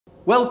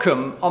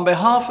Welcome on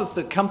behalf of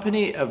the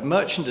Company of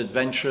Merchant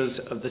Adventurers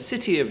of the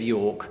City of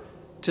York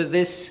to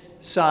this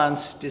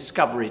Science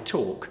Discovery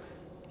Talk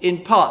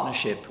in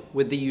partnership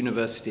with the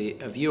University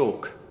of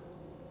York.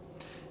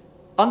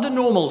 Under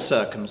normal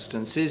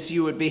circumstances,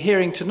 you would be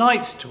hearing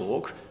tonight's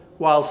talk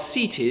while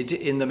seated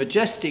in the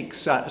majestic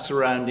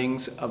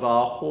surroundings of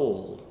our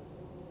hall.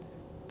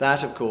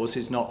 That, of course,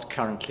 is not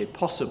currently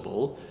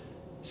possible,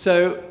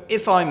 so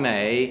if I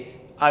may,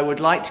 I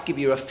would like to give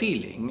you a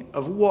feeling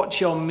of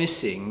what you're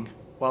missing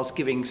whilst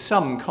giving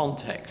some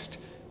context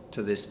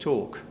to this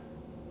talk.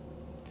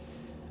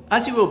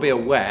 As you will be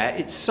aware,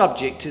 its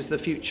subject is the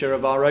future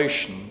of our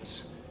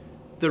oceans.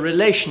 The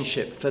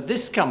relationship for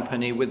this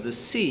company with the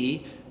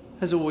sea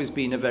has always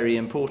been a very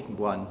important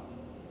one.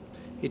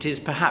 It is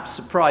perhaps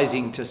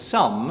surprising to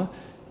some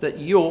that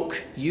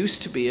York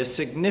used to be a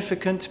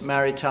significant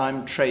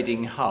maritime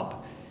trading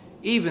hub,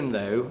 even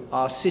though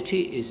our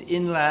city is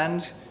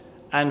inland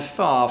and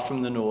far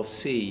from the North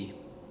Sea.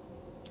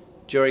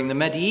 During the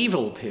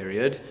medieval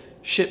period,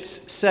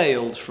 ships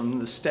sailed from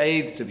the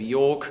staiths of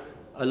York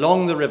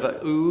along the River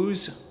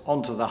Ouse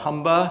onto the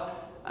Humber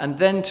and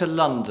then to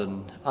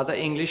London, other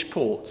English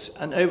ports,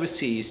 and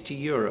overseas to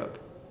Europe.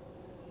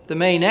 The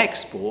main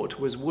export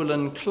was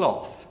woolen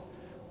cloth,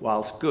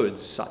 whilst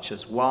goods such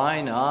as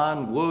wine,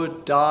 iron,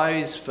 wood,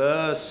 dyes,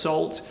 fur,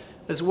 salt,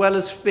 as well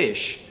as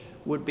fish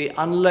would be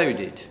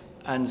unloaded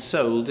and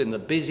sold in the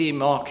busy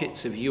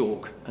markets of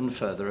York and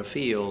further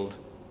afield.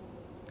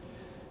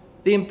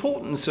 The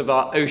importance of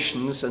our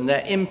oceans and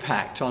their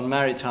impact on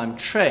maritime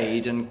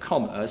trade and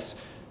commerce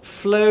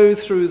flow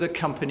through the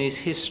company's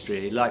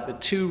history like the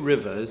two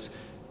rivers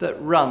that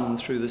run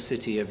through the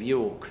city of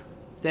York.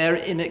 They're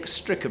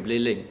inextricably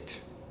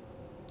linked.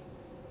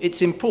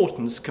 Its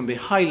importance can be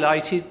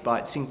highlighted by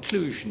its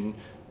inclusion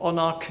on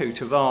our coat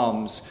of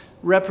arms,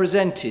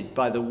 represented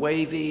by the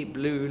wavy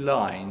blue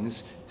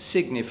lines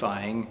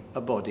signifying a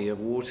body of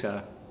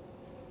water.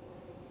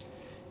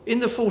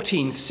 In the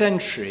 14th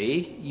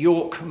century,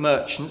 York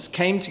merchants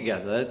came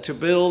together to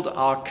build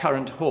our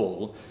current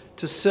hall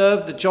to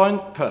serve the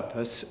joint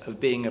purpose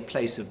of being a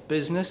place of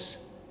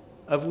business,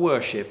 of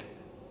worship,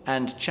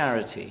 and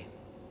charity.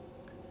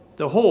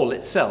 The hall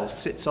itself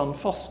sits on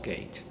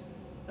Fossgate,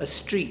 a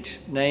street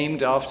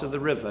named after the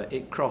river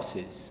it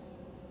crosses.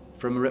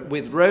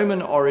 With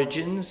Roman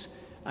origins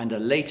and a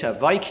later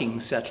Viking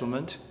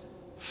settlement,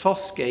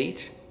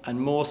 Fossgate, and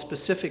more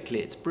specifically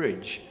its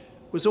bridge,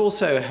 was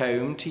also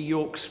home to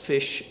York's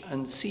fish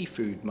and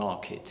seafood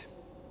market.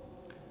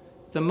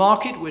 The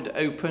market would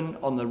open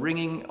on the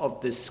ringing of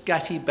the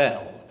Scatty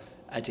bell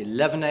at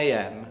 11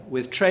 a.m,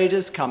 with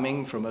traders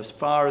coming from as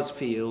far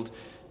afield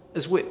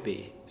as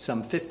Whitby,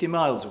 some 50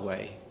 miles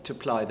away, to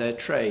ply their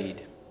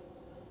trade.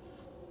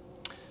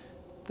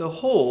 The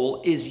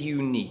hall is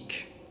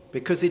unique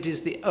because it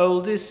is the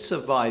oldest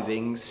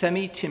surviving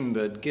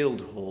semi-timbered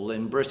guild hall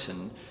in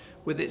Britain,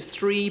 with its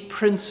three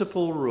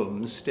principal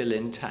rooms still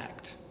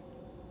intact.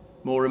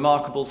 More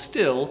remarkable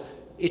still,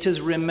 it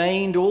has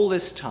remained all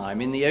this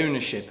time in the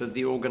ownership of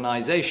the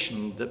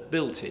organisation that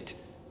built it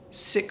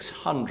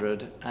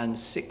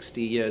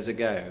 660 years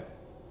ago.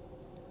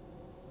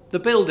 The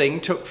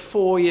building took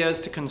 4 years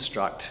to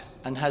construct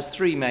and has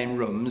three main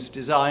rooms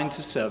designed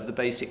to serve the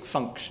basic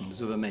functions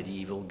of a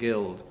medieval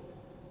guild.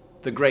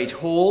 The Great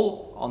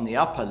Hall on the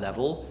upper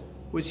level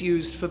was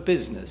used for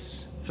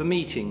business, for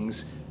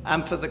meetings,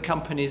 and for the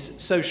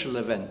company's social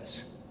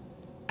events,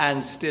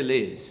 and still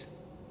is.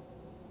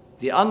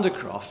 The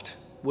Undercroft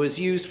was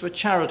used for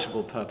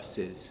charitable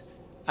purposes,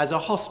 as a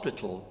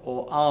hospital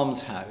or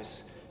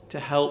almshouse to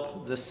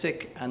help the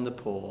sick and the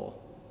poor.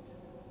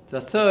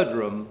 The third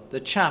room, the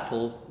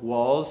chapel,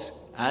 was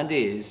and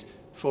is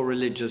for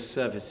religious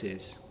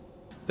services.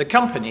 The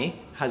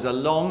company has a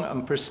long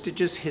and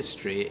prestigious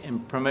history in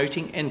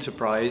promoting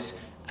enterprise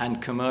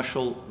and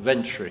commercial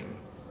venturing,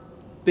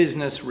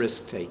 business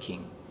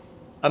risk-taking.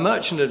 A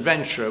merchant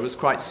adventurer was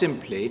quite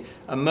simply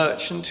a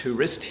merchant who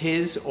risked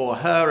his or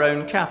her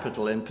own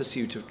capital in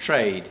pursuit of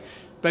trade,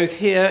 both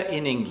here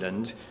in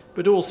England,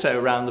 but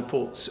also around the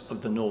ports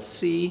of the North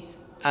Sea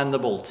and the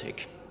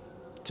Baltic.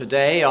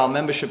 Today, our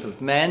membership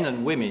of men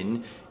and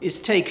women is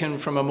taken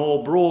from a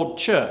more broad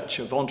church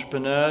of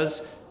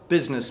entrepreneurs,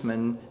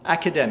 businessmen,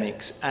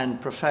 academics, and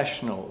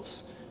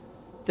professionals.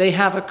 They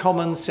have a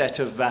common set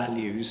of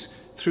values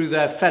through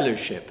their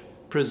fellowship,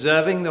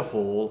 preserving the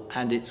hall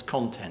and its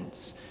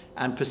contents,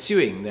 and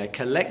pursuing their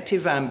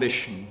collective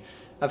ambition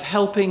of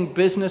helping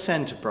business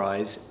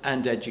enterprise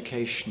and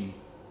education.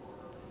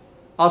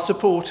 Our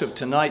support of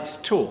tonight's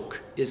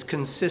talk is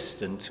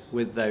consistent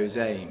with those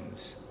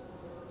aims.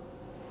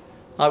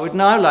 I would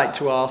now like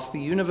to ask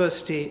the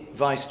University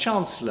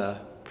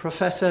Vice-Chancellor,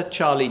 Professor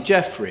Charlie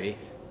Jeffrey,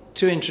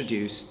 to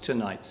introduce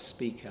tonight's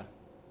speaker.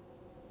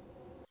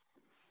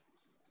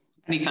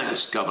 Many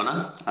thanks,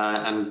 Governor,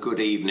 and good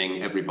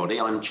evening, everybody.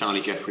 I'm Charlie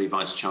Jeffrey,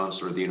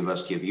 Vice-Chancellor of the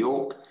University of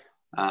York,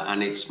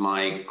 and it's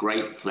my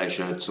great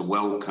pleasure to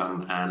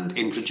welcome and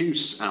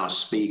introduce our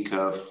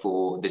speaker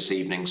for this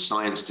evening's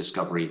Science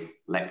Discovery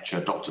lecture,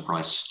 Dr.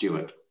 Bryce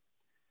Stewart.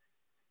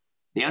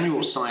 The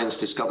annual Science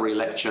Discovery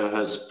Lecture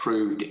has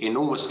proved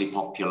enormously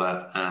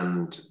popular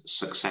and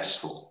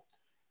successful.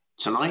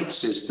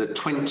 Tonight's is the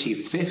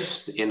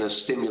 25th in a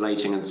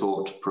stimulating and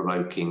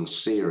thought-provoking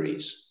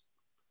series.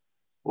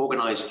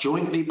 Organised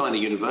jointly by the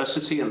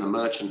university and the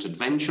merchant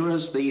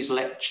adventurers, these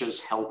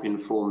lectures help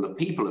inform the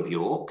people of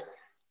York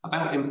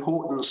about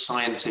important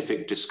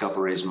scientific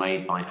discoveries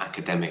made by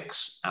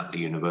academics at the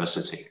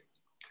university.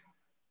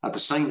 At the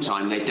same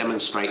time, they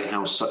demonstrate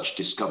how such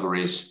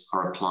discoveries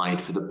are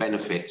applied for the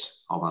benefit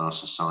of our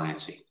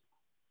society.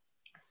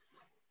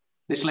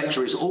 This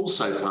lecture is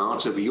also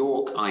part of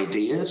York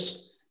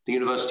Ideas, the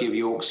University of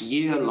York's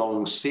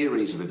year-long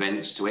series of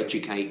events to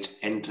educate,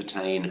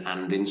 entertain,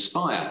 and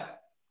inspire.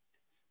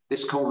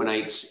 This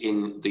culminates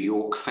in the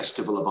York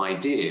Festival of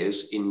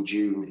Ideas in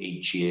June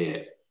each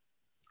year.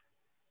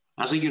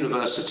 As a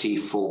university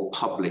for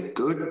public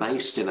good,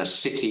 based in a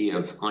city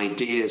of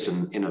ideas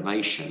and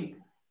innovation,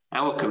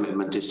 our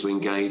commitment is to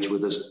engage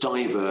with as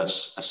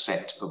diverse a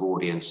set of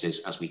audiences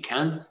as we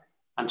can,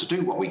 and to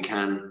do what we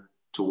can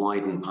to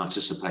widen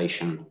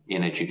participation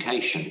in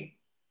education.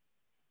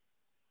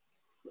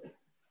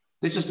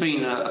 This has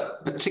been a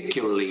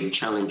particularly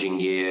challenging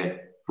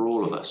year for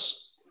all of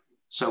us.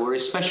 So we're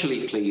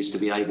especially pleased to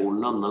be able,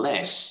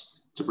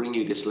 nonetheless, to bring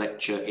you this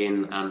lecture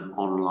in an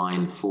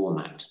online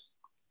format.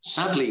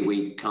 Sadly,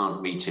 we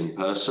can't meet in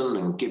person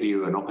and give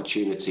you an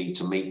opportunity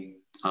to meet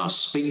our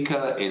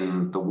speaker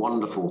in the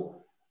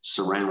wonderful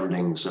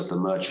surroundings of the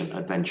Merchant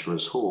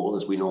Adventurers Hall,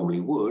 as we normally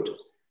would,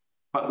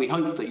 but we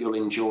hope that you'll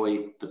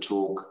enjoy the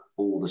talk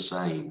all the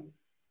same.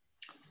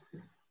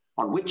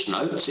 On which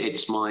note,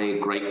 it's my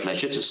great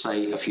pleasure to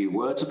say a few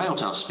words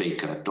about our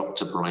speaker,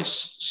 Dr.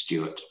 Bryce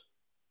Stewart.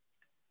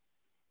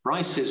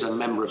 Bryce is a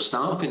member of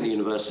staff in the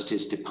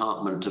university's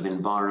Department of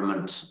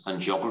Environment and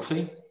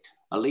Geography,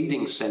 a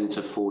leading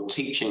centre for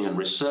teaching and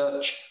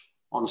research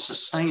on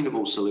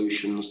sustainable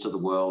solutions to the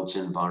world's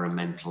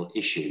environmental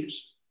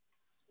issues.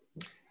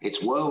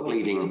 Its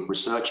world-leading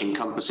research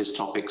encompasses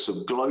topics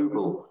of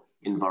global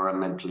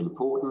environmental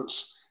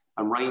importance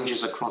and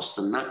ranges across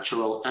the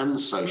natural and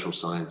social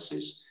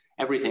sciences,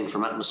 everything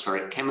from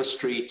atmospheric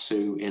chemistry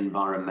to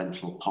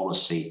environmental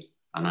policy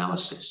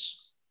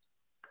analysis.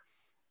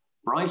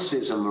 Bryce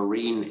is a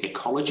marine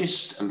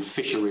ecologist and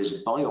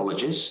fisheries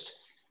biologist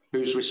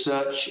whose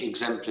research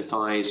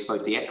exemplifies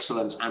both the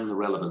excellence and the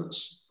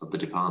relevance of the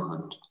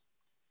department.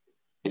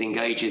 It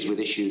engages with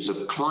issues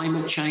of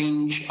climate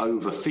change,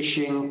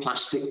 overfishing,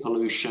 plastic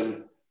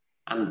pollution,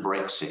 and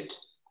Brexit.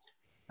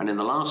 And in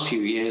the last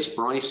few years,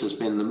 Bryce has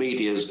been the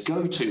media's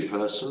go-to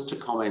person to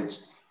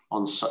comment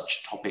on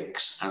such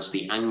topics as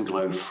the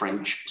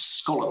Anglo-French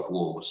scallop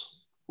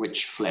wars,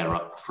 which flare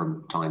up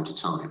from time to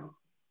time.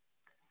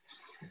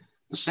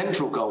 The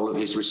central goal of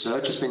his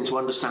research has been to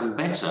understand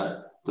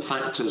better the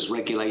factors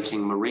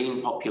regulating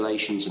marine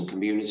populations and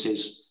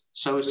communities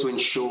so as to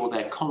ensure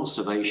their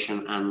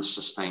conservation and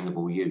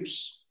sustainable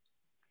use.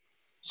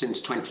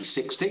 Since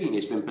 2016,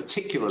 he's been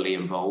particularly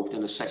involved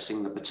in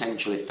assessing the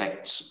potential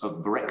effects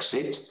of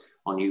Brexit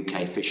on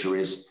UK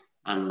fisheries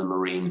and the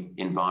marine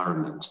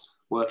environment,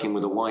 working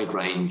with a wide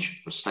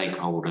range of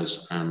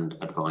stakeholders and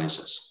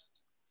advisors.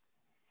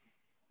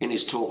 In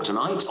his talk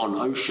tonight on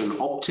ocean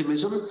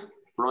optimism,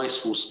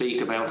 Bryce will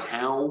speak about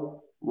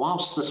how,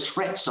 whilst the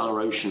threats our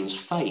oceans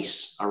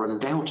face are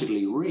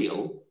undoubtedly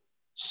real,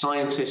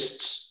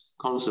 scientists,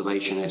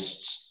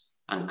 conservationists,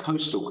 and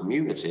coastal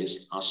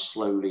communities are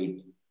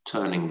slowly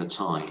turning the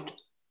tide.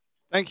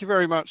 Thank you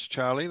very much,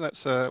 Charlie.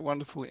 That's a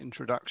wonderful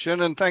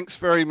introduction. And thanks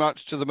very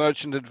much to the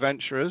Merchant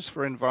Adventurers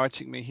for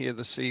inviting me here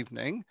this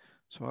evening.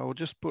 So I will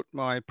just put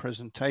my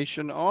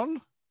presentation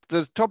on.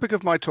 The topic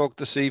of my talk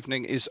this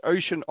evening is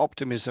ocean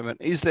optimism, and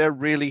is there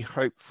really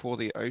hope for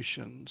the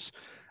oceans?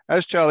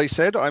 As Charlie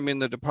said, I'm in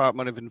the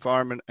Department of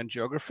Environment and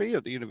Geography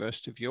at the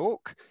University of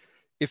York.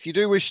 If you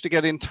do wish to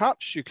get in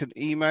touch, you can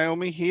email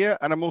me here,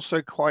 and I'm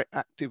also quite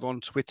active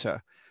on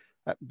Twitter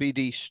at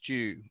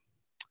BDStew.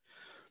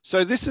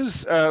 So this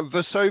is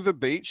Versova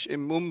Beach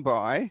in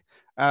Mumbai,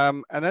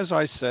 and as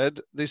I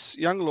said, this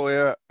young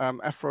lawyer,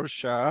 Afroz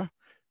Shah,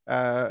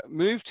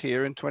 moved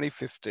here in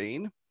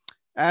 2015,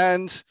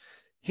 and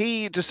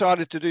he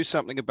decided to do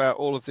something about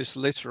all of this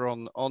litter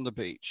on the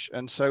beach.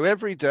 And so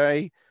every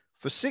day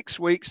for 6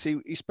 weeks,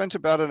 he spent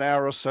about an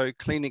hour or so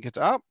cleaning it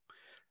up,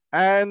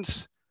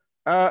 and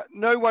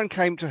no one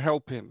came to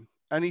help him.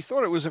 And he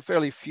thought it was a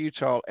fairly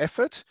futile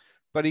effort,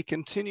 but he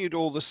continued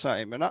all the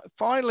same. And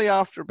finally,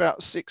 after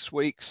about 6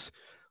 weeks,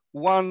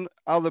 one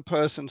other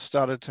person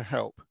started to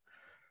help.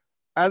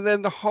 And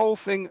then the whole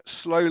thing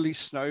slowly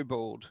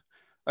snowballed.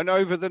 And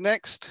over the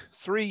next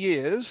 3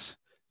 years,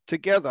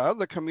 together,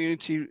 the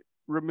community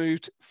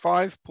removed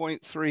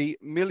 5.3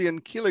 million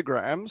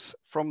kilograms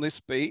from this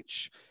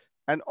beach,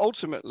 and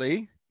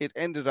ultimately it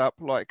ended up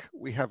like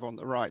we have on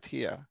the right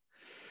here.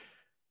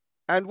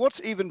 And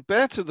what's even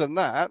better than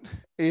that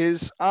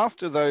is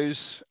after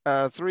those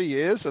 3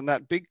 years and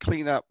that big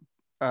cleanup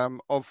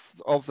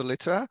of the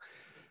litter,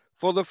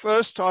 For the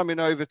first time in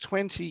over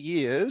 20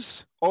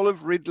 years,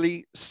 olive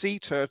ridley sea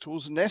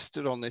turtles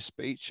nested on this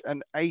beach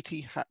and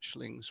 80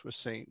 hatchlings were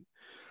seen.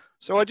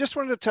 So I just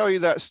wanted to tell you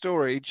that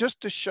story just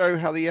to show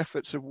how the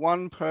efforts of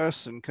one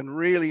person can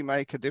really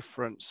make a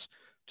difference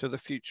to the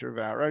future of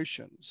our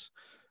oceans.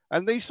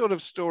 And these sort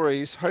of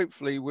stories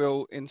hopefully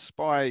will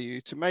inspire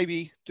you to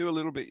maybe do a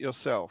little bit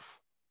yourself.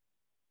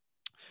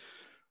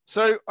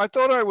 So I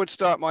thought I would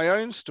start my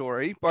own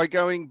story by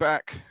going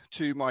back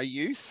to my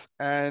youth.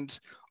 And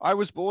I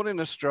was born in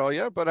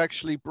Australia, but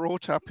actually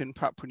brought up in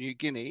Papua New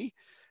Guinea.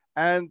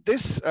 And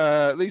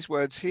these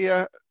words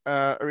here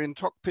are in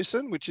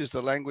Tokpisin, which is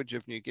the language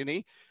of New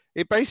Guinea.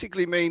 It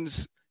basically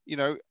means,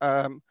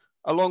 a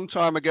long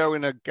time ago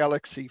in a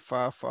galaxy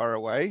far, far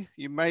away.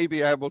 You may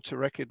be able to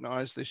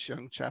recognize this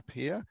young chap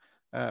here.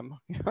 I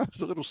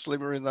was a little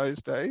slimmer in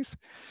those days.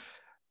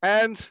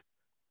 And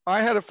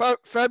I had a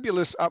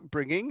fabulous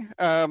upbringing,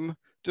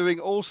 doing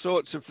all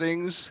sorts of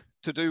things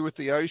to do with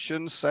the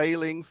ocean,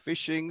 sailing,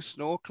 fishing,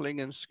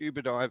 snorkeling, and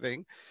scuba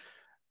diving.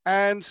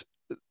 And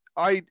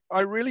I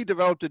really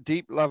developed a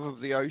deep love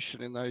of the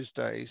ocean in those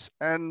days.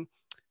 And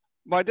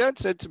my dad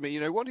said to me,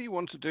 what do you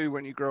want to do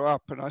when you grow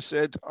up? And I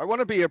said, I want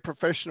to be a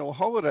professional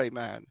holiday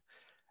man.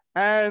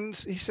 And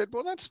he said,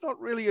 well, that's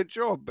not really a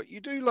job, but you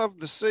do love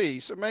the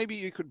sea. So maybe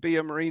you could be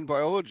a marine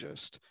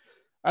biologist.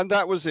 And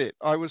that was it.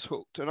 I was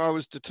hooked and I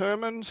was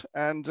determined.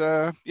 And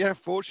yeah,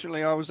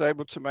 fortunately, I was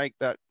able to make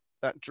that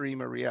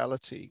dream a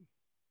reality.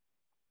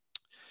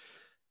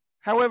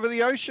 However,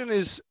 the ocean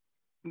is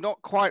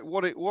not quite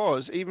what it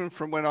was, even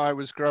from when I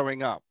was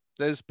growing up.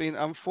 There's been,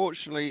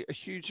 unfortunately, a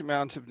huge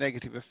amount of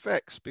negative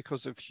effects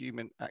because of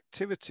human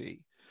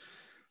activity.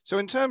 So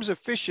in terms of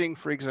fishing,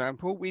 for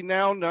example, we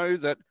now know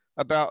that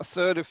about a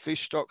third of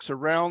fish stocks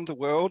around the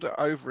world are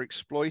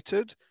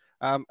overexploited,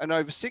 and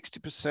over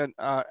 60%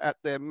 are at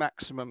their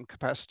maximum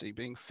capacity,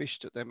 being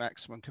fished at their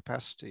maximum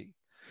capacity.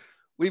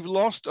 We've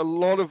lost a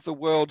lot of the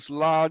world's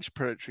large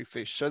predatory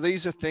fish. So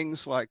these are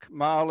things like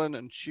marlin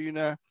and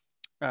tuna,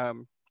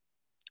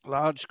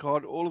 large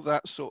cod, all of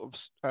that sort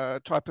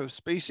of type of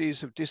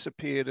species have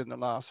disappeared in the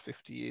last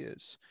 50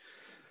 years.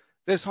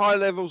 There's high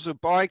levels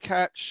of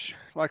bycatch,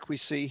 like we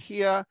see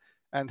here,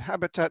 and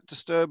habitat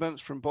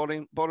disturbance from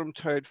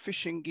bottom-towed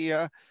fishing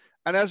gear.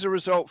 And as a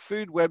result,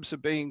 food webs are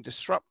being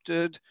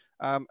disrupted,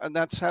 and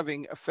that's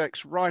having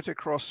effects right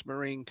across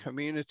marine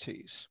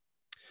communities.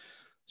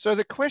 So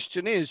the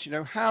question is,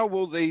 how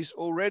will these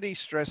already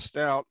stressed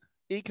out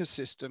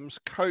ecosystems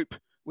cope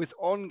with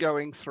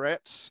ongoing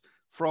threats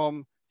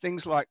from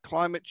things like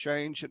climate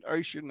change and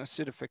ocean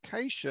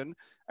acidification,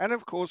 and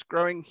of course,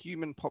 growing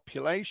human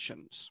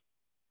populations?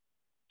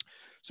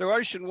 So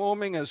ocean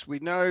warming, as we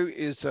know,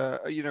 is a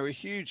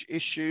huge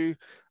issue,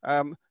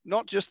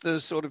 not just the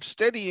sort of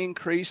steady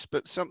increase,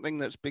 but something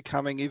that's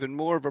becoming even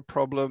more of a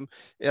problem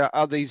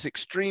are these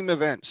extreme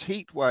events,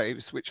 heat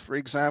waves, which, for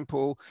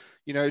example,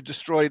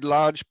 destroyed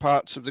large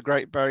parts of the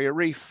Great Barrier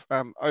Reef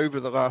over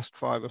the last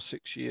 5 or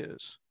 6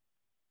 years.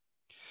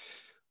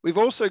 We've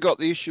also got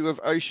the issue of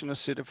ocean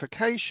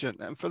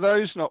acidification. And for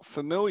those not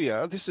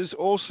familiar, this is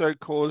also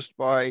caused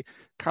by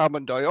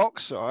carbon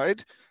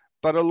dioxide.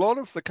 But a lot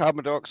of the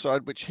carbon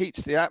dioxide which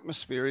heats the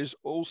atmosphere is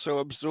also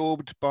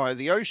absorbed by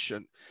the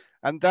ocean.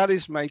 And that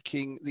is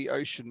making the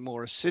ocean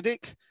more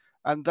acidic.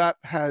 And that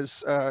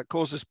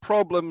causes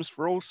problems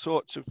for all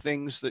sorts of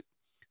things that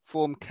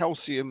form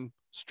calcium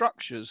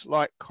structures,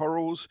 like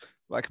corals,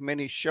 like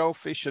many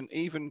shellfish, and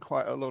even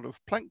quite a lot of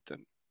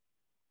plankton.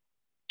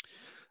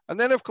 And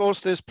then, of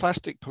course, there's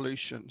plastic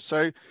pollution.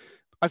 So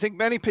I think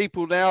many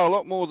people now, a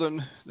lot more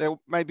than there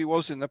maybe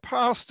was in the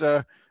past,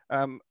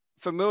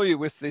 familiar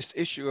with this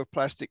issue of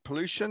plastic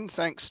pollution,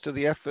 thanks to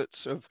the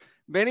efforts of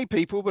many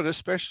people, but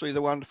especially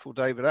the wonderful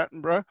David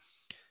Attenborough.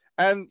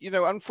 And,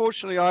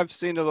 unfortunately, I've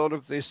seen a lot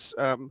of this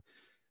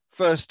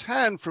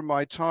firsthand from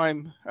my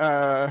time,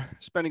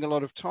 spending a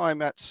lot of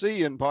time at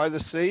sea and by the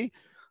sea.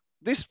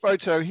 This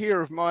photo here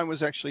of mine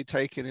was actually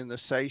taken in the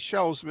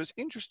Seychelles. It was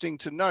interesting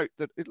to note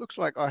that it looks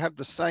like I have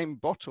the same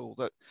bottle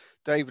that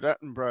David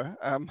Attenborough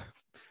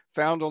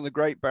found on the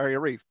Great Barrier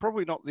Reef.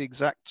 Probably not the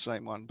exact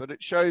same one, but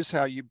it shows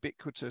how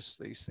ubiquitous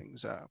these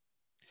things are.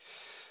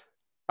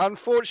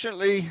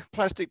 Unfortunately,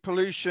 plastic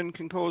pollution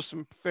can cause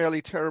some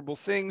fairly terrible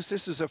things.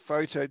 This is a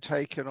photo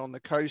taken on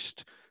the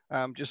coast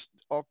just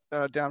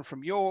down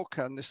from York,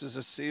 and this is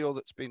a seal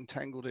that's been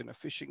tangled in a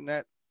fishing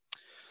net.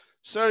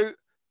 So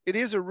it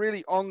is a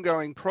really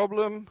ongoing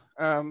problem.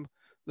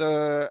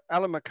 The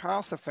Alan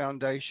MacArthur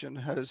Foundation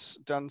has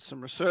done some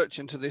research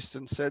into this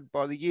and said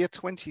by the year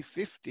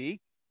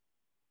 2050,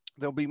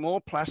 there'll be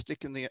more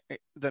plastic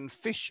than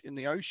fish in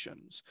the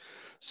oceans.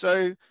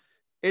 So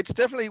it's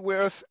definitely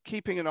worth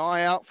keeping an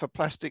eye out for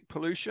plastic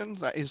pollution.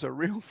 That is a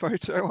real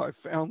photo. I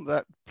found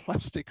that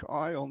plastic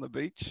eye on the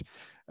beach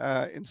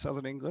in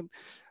southern England.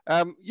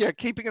 Yeah,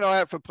 keeping an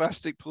eye out for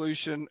plastic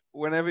pollution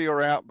whenever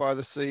you're out by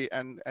the sea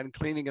and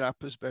cleaning it up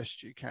as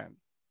best you can.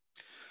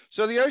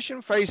 So the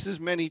ocean faces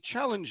many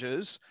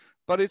challenges,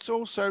 but it's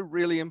also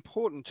really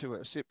important to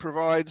us. It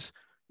provides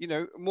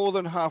more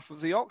than half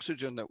of the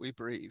oxygen that we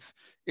breathe.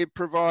 It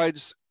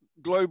provides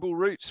global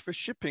routes for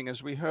shipping,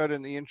 as we heard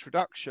in the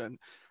introduction.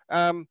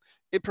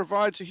 It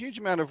provides a huge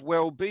amount of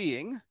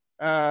well-being,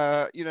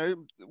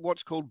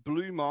 what's called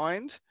blue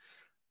mind,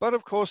 but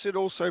of course it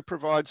also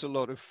provides a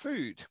lot of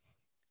food.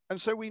 And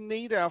so we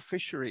need our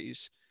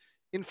fisheries.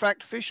 In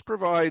fact, fish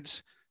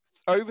provides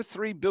over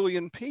 3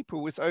 billion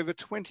people with over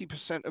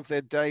 20% of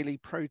their daily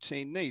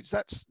protein needs.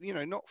 That's,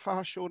 not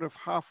far short of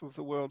half of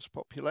the world's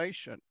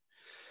population.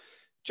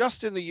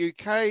 Just in the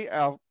UK,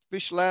 our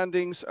fish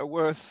landings are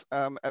worth,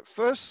 at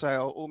first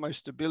sale,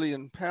 almost £1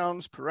 billion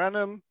per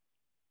annum.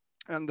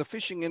 And the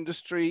fishing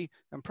industry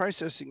and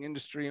processing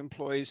industry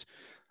employs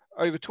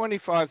over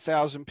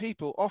 25,000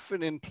 people,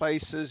 often in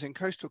places in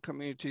coastal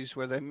communities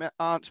where there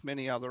aren't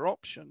many other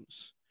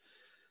options.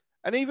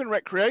 And even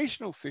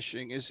recreational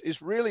fishing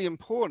is really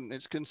important.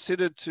 It's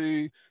considered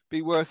to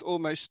be worth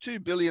almost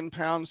 £2 billion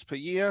per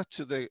year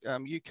to the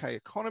UK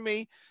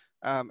economy,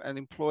 and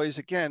employs,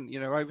 again,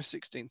 over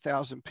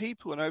 16,000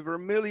 people, and over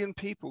 1 million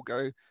people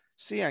go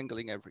sea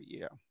angling every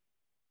year.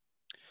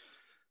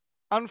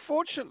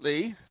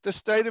 Unfortunately, the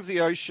state of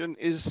the ocean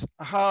is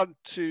hard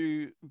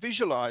to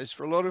visualize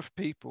for a lot of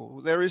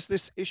people. There is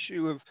this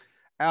issue of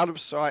out of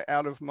sight,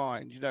 out of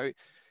mind.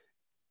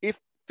 If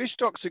fish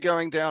stocks are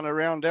going down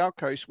around our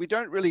coast, we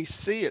don't really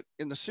see it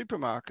in the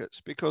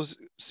supermarkets because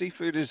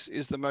seafood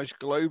is the most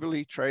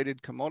globally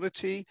traded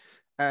commodity.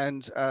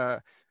 And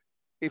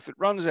if it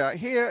runs out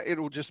here,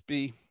 it'll just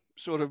be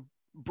sort of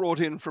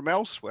brought in from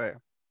elsewhere.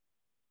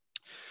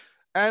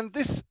 And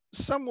this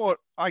somewhat,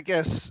 I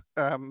guess,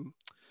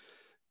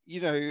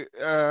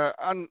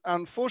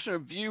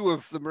 unfortunate view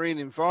of the marine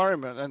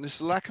environment and this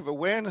lack of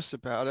awareness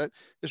about it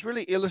is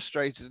really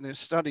illustrated in a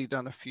study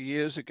done a few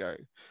years ago.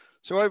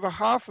 So over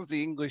half of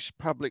the English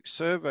public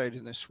surveyed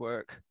in this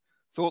work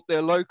thought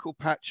their local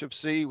patch of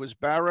sea was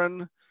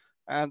barren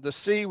and the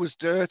sea was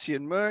dirty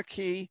and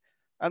murky,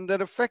 and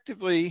that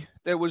effectively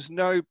there was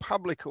no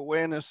public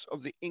awareness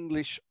of the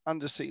English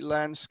undersea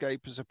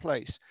landscape as a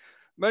place.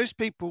 Most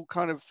people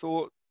kind of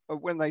thought,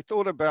 when they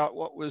thought about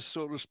what was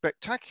sort of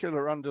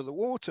spectacular under the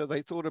water,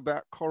 they thought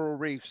about coral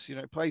reefs,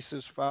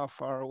 places far,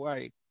 far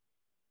away.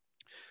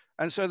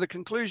 And so the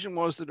conclusion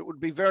was that it would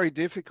be very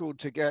difficult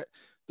to get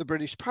the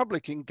British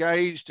public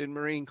engaged in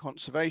marine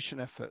conservation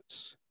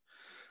efforts.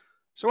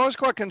 So I was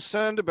quite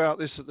concerned about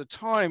this at the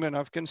time, and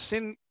I've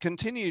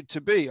continued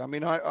to be. I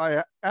mean,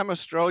 I am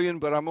Australian,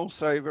 but I'm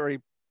also very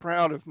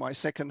proud of my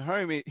second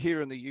home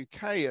here in the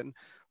UK, and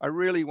I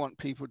really want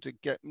people to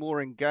get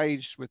more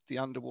engaged with the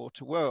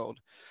underwater world.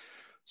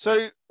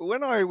 So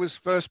when I was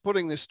first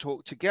putting this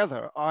talk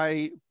together,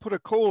 I put a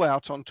call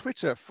out on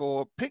Twitter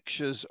for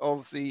pictures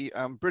of the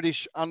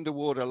British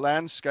underwater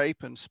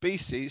landscape and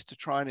species to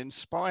try and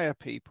inspire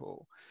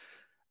people.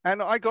 And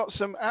I got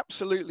some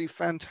absolutely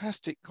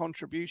fantastic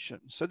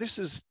contributions. So this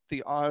is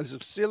the Isles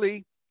of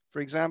Scilly, for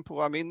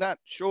example. I mean, that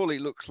surely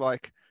looks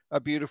like a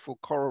beautiful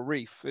coral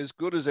reef, as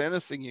good as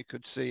anything you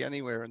could see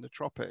anywhere in the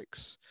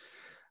tropics.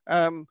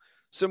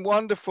 Some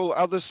wonderful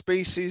other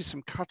species,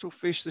 some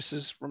cuttlefish. This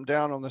is from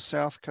down on the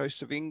south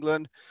coast of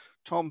England.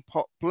 Tom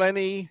pot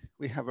blenny.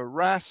 We have a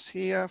wrasse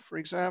here, for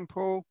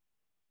example.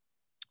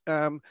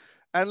 And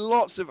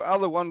lots of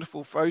other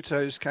wonderful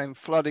photos came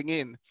flooding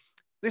in.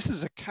 This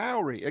is a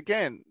cowrie.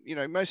 Again,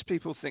 most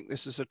people think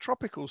this is a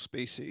tropical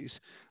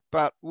species,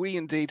 but we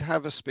indeed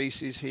have a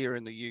species here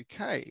in the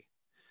UK.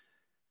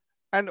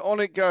 And on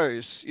it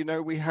goes.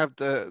 We have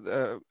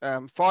the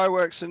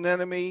fireworks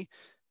anemone,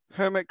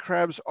 hermit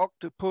crabs,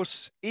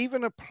 octopus,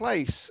 even a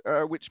place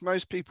which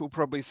most people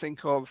probably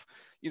think of,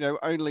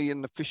 only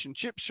in the fish and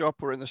chip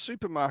shop or in the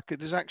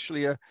supermarket, is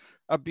actually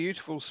a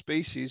beautiful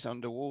species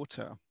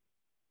underwater.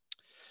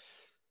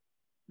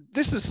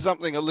 This is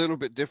something a little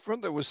bit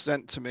different that was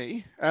sent to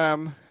me.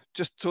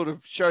 Just sort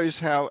of shows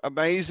how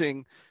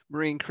amazing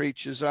marine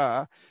creatures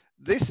are.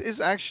 This is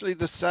actually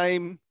the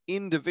same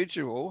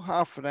individual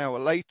half an hour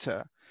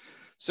later.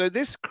 So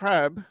this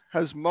crab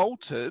has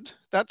molted.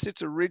 That's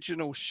its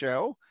original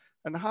shell.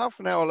 And half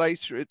an hour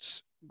later,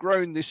 it's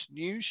grown this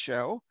new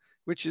shell,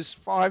 which is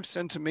 5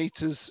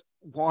 centimeters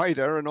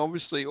wider and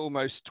obviously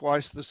almost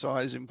twice the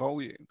size in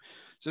volume.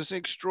 So it's an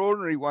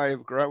extraordinary way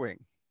of growing.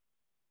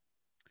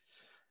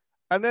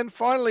 And then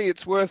finally,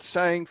 it's worth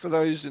saying for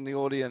those in the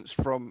audience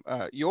from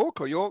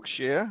York or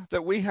Yorkshire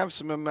that we have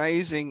some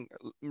amazing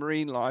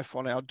marine life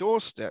on our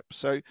doorstep.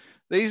 So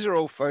these are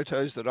all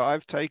photos that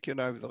I've taken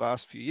over the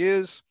last few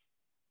years.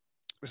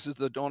 This is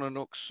the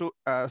Donanook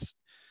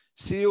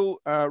seal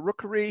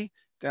rookery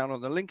down on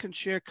the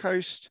Lincolnshire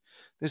coast.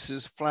 This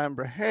is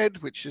Flamborough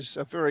Head, which is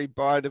a very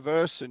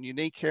biodiverse and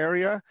unique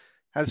area,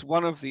 has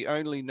one of the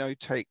only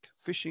no-take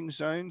fishing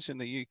zones in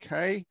the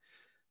UK.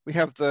 We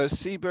have the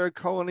seabird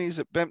colonies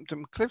at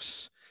Bempton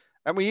Cliffs,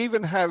 and we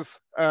even have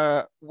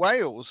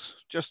whales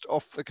just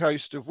off the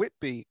coast of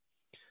Whitby.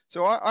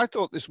 So I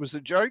thought this was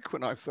a joke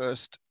when I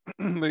first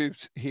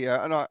moved here,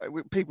 and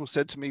people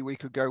said to me we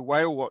could go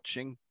whale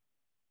watching,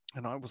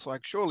 and I was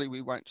like, surely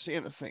we won't see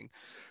anything.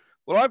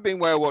 Well, I've been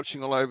whale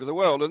watching all over the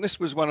world, and this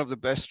was one of the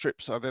best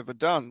trips I've ever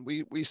done.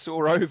 We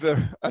saw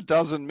over a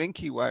dozen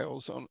minke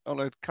whales on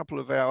a couple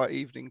of hour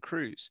evening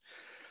cruise.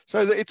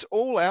 So that it's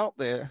all out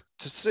there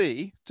to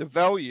see, to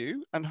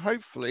value, and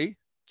hopefully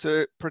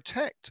to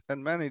protect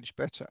and manage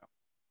better.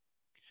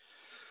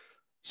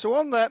 So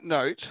on that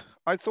note,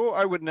 I thought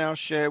I would now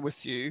share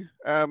with you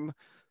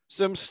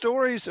some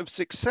stories of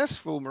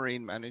successful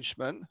marine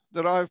management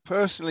that I've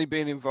personally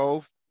been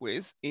involved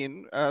with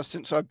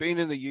since I've been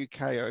in the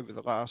UK over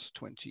the last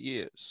 20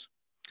 years.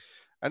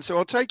 And so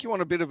I'll take you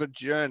on a bit of a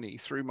journey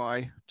through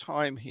my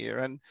time here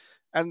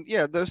and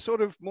yeah, the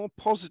sort of more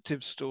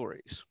positive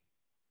stories.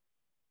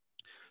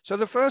 So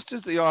the first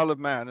is the Isle of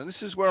Man, and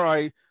this is where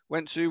I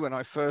went to when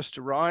I first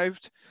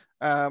arrived.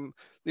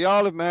 The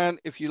Isle of Man,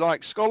 if you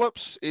like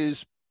scallops,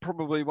 is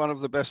probably one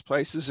of the best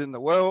places in the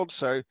world.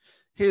 So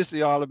here's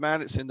the Isle of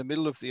Man. It's in the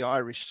middle of the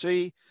Irish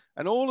Sea,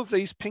 and all of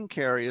these pink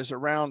areas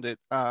around it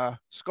are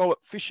scallop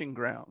fishing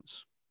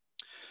grounds.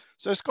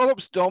 So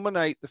scallops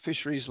dominate the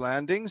fisheries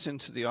landings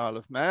into the Isle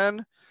of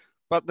Man,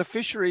 but the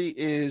fishery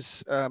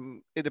is,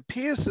 it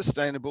appears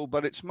sustainable,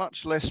 but it's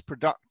much less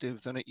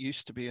productive than it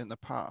used to be in the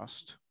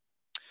past.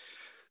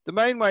 The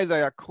main way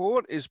they are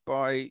caught is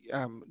by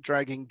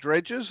dragging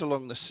dredges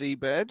along the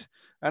seabed,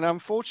 and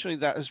unfortunately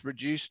that has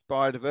reduced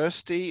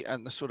biodiversity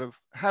and the sort of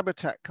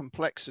habitat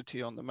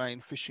complexity on the main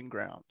fishing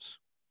grounds.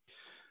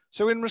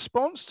 So in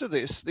response to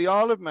this, the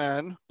Isle of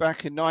Man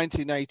back in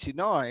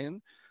 1989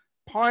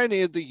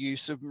 pioneered the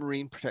use of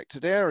marine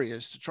protected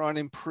areas to try and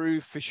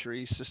improve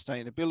fisheries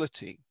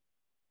sustainability.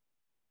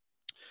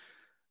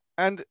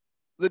 And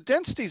the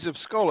densities of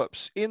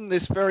scallops in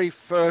this very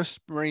first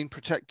marine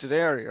protected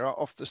area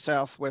off the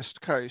southwest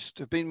coast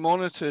have been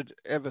monitored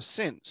ever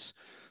since.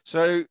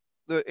 So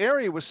the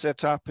area was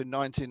set up in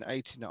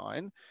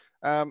 1989,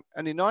 and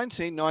in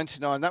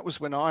 1999, that was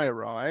when I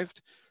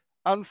arrived.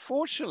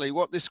 Unfortunately,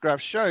 what this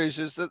graph shows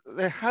is that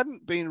there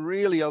hadn't been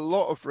really a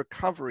lot of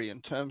recovery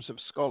in terms of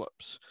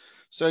scallops.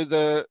 So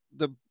the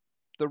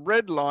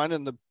red line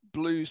and the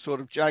blue sort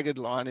of jagged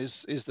line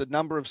is the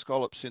number of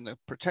scallops in the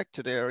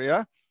protected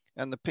area,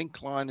 and the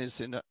pink line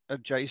is in an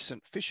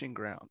adjacent fishing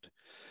ground.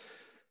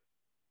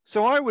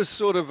 So I was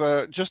sort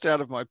of just out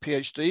of my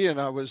PhD, and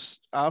I was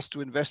asked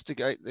to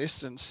investigate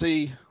this and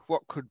see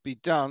what could be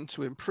done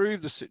to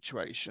improve the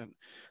situation.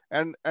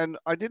 And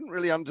I didn't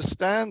really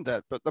understand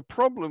that, but the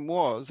problem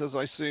was, as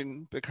I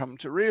soon become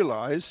to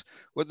realize,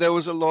 that there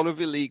was a lot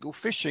of illegal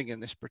fishing in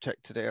this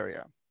protected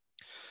area.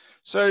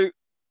 So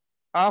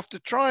after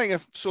trying a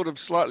sort of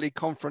slightly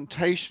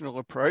confrontational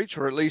approach,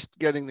 or at least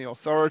getting the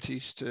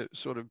authorities to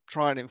sort of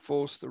try and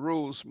enforce the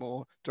rules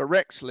more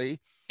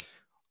directly,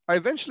 I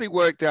eventually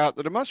worked out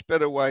that a much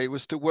better way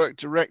was to work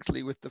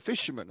directly with the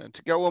fishermen and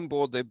to go on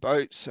board their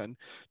boats and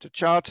to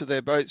charter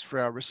their boats for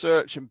our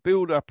research and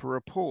build up a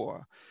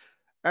rapport.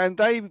 And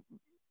they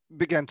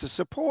began to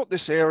support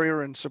this area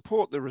and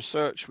support the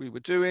research we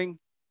were doing.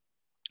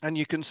 And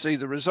you can see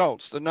the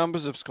results. The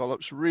numbers of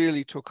scallops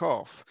really took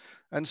off.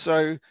 And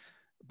so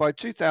by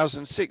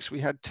 2006, we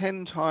had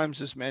 10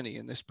 times as many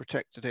in this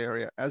protected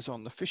area as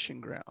on the fishing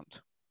ground.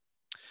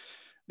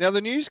 Now, the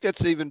news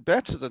gets even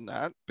better than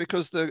that,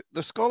 because the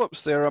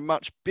scallops there are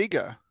much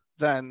bigger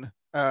than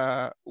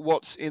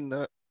what's in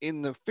the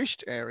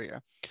fished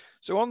area.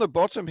 So on the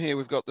bottom here,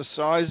 we've got the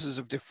sizes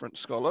of different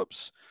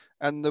scallops,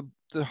 and the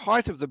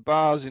height of the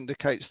bars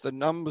indicates the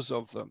numbers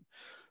of them.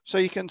 So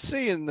you can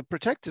see in the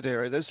protected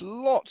area, there's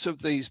lots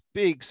of these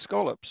big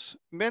scallops,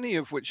 many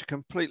of which are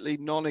completely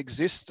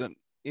non-existent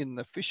in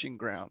the fishing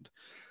ground.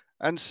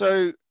 And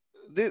so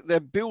they're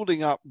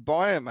building up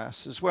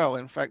biomass as well.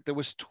 In fact, there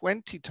was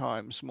 20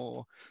 times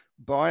more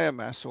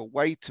biomass or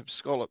weight of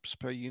scallops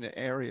per unit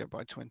area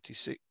by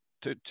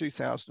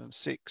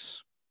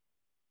 2006.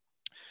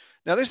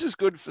 Now, this is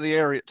good for the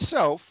area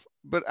itself,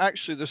 but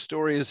actually the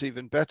story is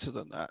even better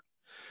than that.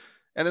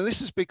 And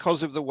this is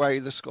because of the way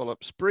the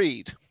scallops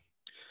breed.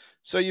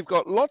 So you've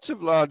got lots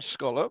of large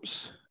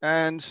scallops,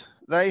 and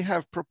they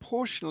have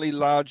proportionally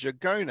larger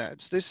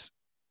gonads. This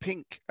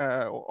pink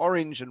or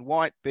orange and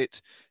white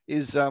bit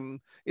is the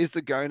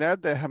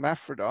gonad. They're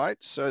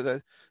hermaphrodites. So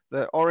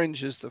the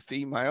orange is the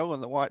female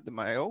and the white the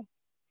male.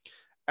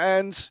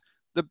 And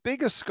the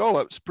bigger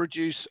scallops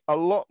produce a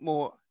lot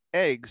more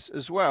eggs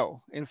as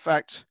well. In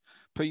fact,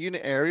 per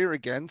unit area,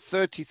 again,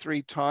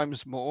 33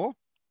 times more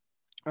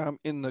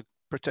in the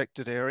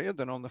protected area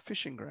than on the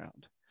fishing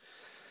ground.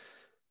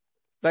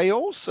 They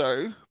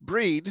also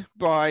breed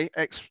by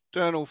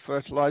external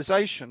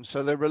fertilization.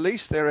 So they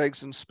release their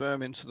eggs and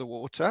sperm into the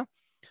water.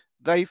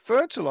 They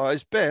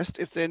fertilize best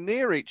if they're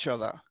near each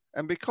other.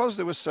 And because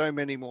there were so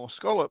many more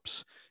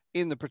scallops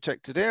in the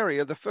protected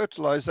area, the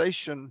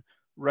fertilization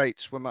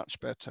rates were much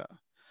better.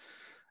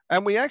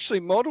 And we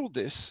actually modeled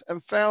this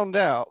and found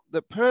out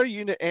that per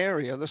unit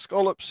area, the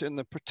scallops in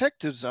the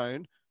protected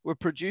zone were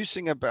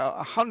producing about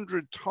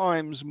 100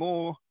 times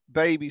more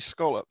baby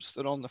scallops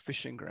than on the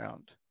fishing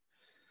ground.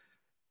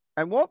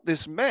 And what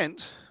this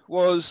meant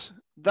was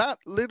that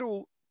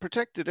little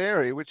protected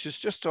area, which is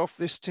just off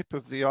this tip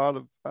of the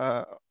Isle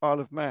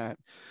of Man,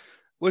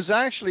 was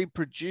actually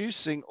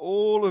producing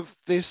all of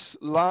this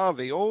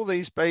larvae, all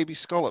these baby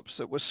scallops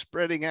that were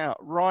spreading out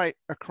right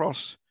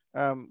across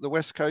the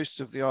west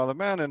coast of the Isle of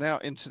Man and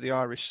out into the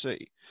Irish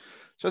Sea.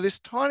 So this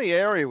tiny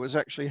area was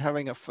actually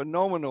having a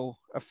phenomenal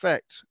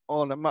effect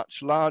on a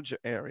much larger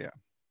area.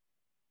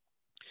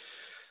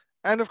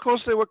 And of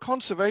course, there were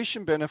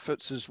conservation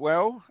benefits as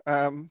well.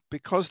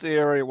 Because the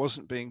area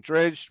wasn't being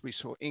dredged, we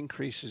saw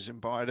increases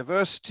in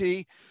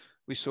biodiversity.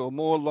 We saw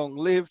more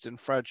long-lived and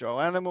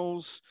fragile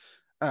animals,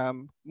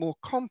 more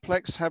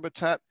complex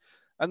habitat,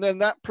 and then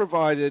that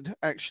provided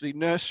actually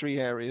nursery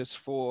areas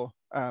for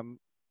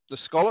the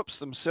scallops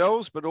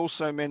themselves, but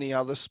also many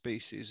other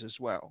species as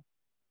well.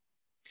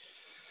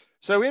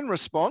 So in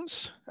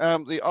response,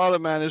 the Isle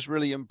of Man has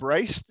really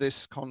embraced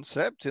this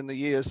concept in the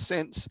years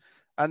since,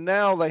 and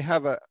now they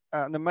have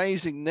an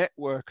amazing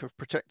network of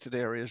protected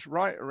areas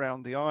right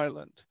around the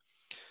island.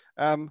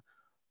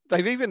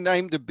 They've even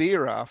named a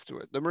beer after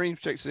it, the Marine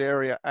Protected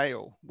Area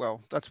Ale.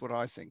 Well, that's what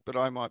I think, but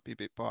I might be a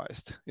bit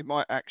biased. It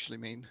might actually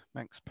mean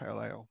Manx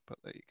Pale Ale, but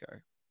there you go.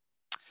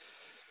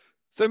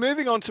 So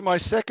moving on to my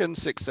second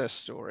success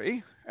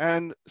story,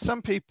 and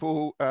some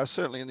people,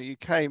 certainly in the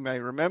UK, may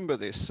remember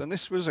this, and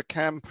this was a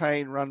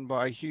campaign run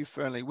by Hugh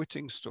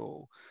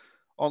Fearnley-Whittingstall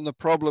on the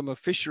problem of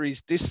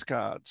fisheries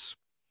discards,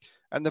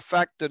 and the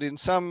fact that in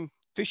some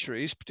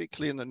fisheries,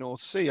 particularly in the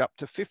North Sea, up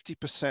to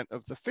 50%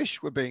 of the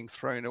fish were being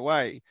thrown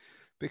away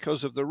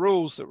because of the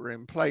rules that were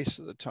in place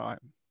at the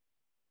time.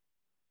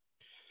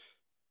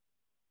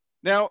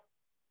 Now,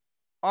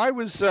 I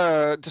was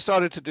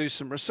decided to do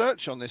some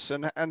research on this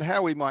and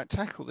how we might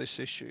tackle this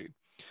issue.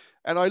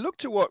 And I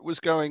looked at what was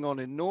going on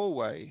in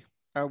Norway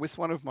with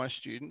one of my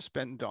students,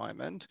 Ben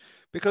Diamond,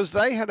 because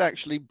they had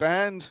actually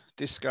banned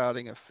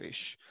discarding of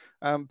fish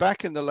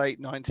back in the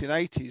late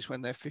 1980s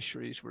when their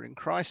fisheries were in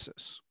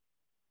crisis.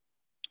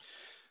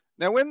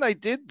 Now, when they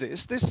did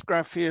this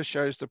graph here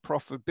shows the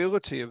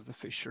profitability of the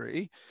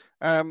fishery.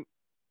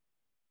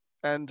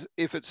 And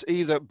if it's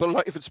either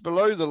below, if it's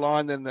below the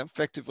line, then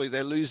effectively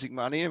they're losing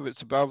money. If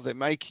it's above, they're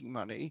making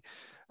money.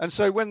 And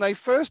so when they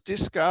first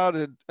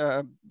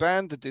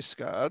banned the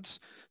discards,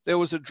 there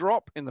was a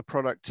drop in the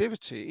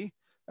productivity.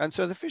 And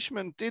so the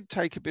fishermen did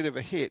take a bit of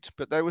a hit,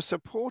 but they were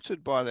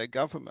supported by their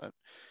government.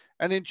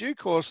 And in due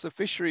course, the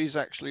fisheries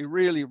actually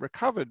really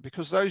recovered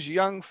because those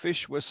young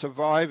fish were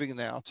surviving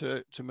now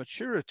to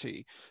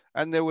maturity,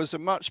 and there was a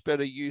much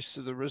better use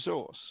of the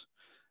resource.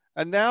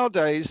 And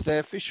nowadays,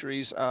 their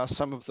fisheries are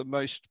some of the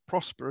most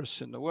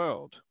prosperous in the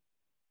world.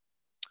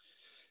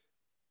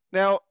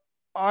 Now,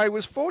 I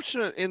was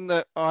fortunate in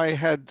that I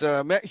had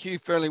met Hugh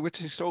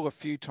Fearnley-Whittingstall a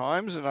few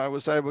times, and I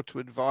was able to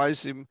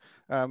advise him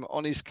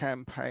on his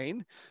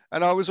campaign.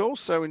 And I was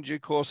also in due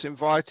course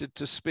invited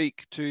to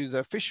speak to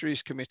the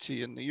Fisheries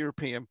Committee in the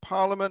European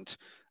Parliament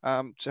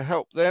to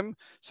help them.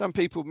 Some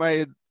people may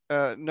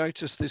have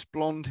noticed this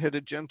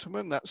blonde-headed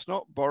gentleman. That's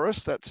not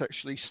Boris, that's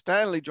actually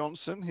Stanley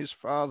Johnson, his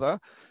father,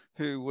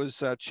 who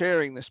was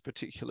chairing this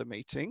particular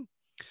meeting.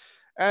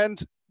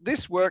 And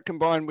this work,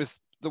 combined with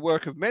the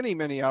work of many,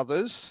 many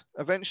others,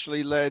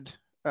 eventually led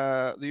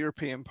the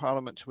European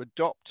Parliament to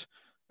adopt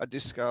a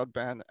discard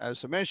ban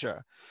as a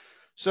measure.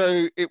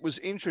 So it was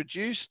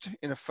introduced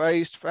in a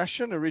phased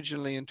fashion,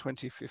 originally in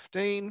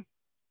 2015,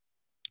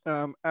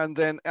 and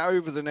then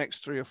over the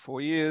next 3 or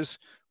 4 years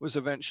was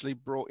eventually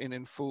brought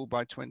in full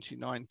by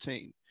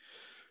 2019.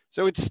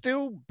 So it's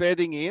still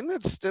bedding in,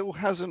 it still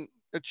hasn't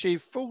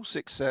achieved full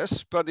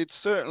success, but it's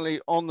certainly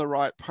on the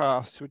right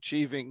path to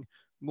achieving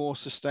more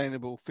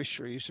sustainable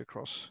fisheries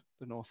across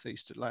the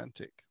Northeast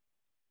Atlantic.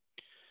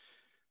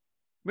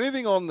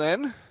 Moving on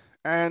then,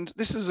 and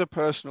this is a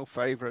personal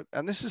favorite,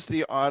 and this is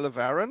the Isle of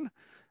Arran.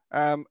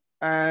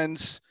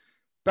 And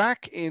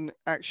back in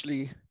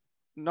actually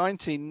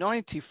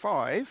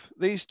 1995,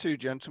 these two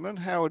gentlemen,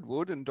 Howard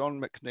Wood and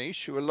Don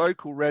McNeish, who are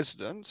local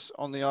residents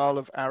on the Isle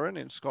of Arran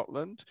in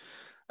Scotland,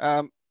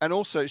 and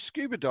also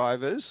scuba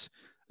divers,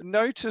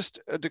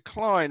 noticed a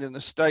decline in the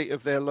state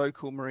of their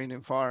local marine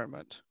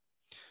environment.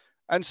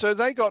 And so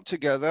they got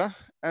together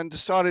and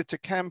decided to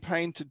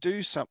campaign to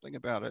do something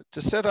about it,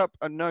 to set up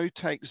a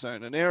no-take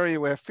zone, an area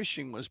where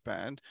fishing was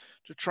banned,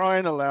 to try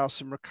and allow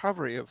some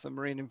recovery of the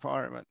marine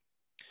environment.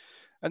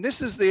 And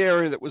this is the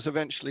area that was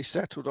eventually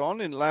settled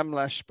on in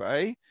Lamlash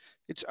Bay.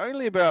 It's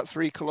only about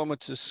 3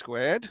 kilometers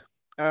squared,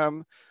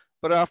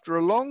 but after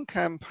a long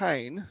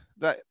campaign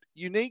that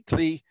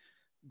uniquely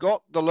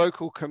got the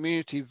local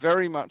community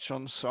very much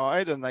on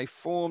side, and they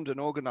formed an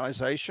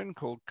organization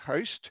called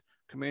COAST,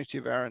 Community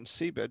of Arran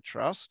Seabed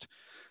Trust.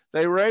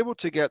 They were able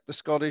to get the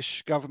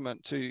Scottish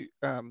government to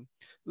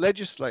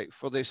legislate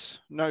for this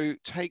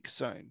no-take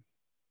zone.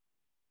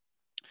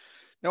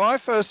 Now, I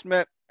first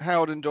met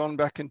Howard and Don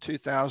back in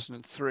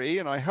 2003,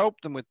 and I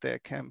helped them with their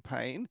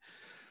campaign.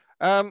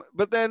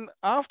 But then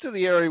after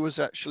the area was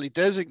actually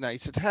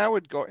designated,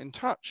 Howard got in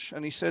touch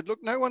and he said, look,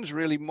 no one's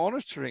really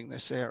monitoring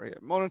this area,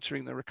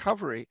 monitoring the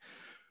recovery.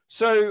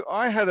 So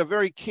I had a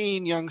very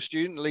keen young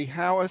student, Lee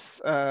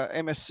Howarth,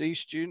 MSc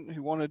student,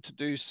 who wanted to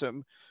do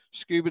some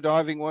scuba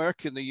diving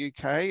work in the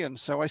UK. And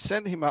so I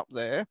sent him up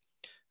there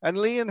And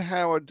Lee and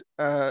Howard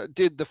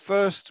did the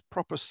first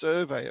proper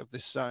survey of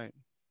this zone.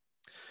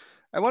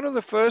 And one of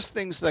the first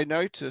things they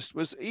noticed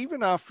was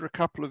even after a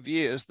couple of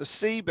years, the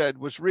seabed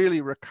was really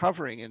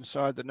recovering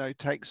inside the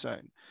no-take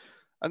zone.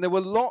 And there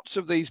were lots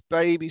of these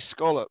baby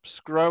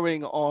scallops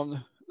growing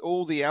on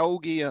all the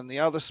algae and the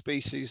other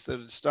species that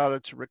had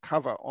started to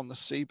recover on the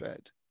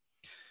seabed.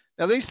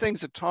 Now, these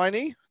things are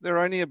tiny. They're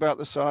only about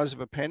the size of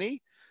a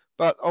penny,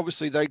 but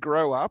obviously they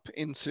grow up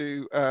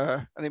into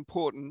an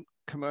important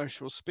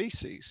commercial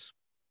species.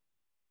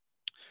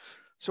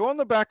 So on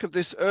the back of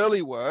this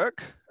early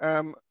work,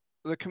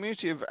 the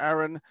community of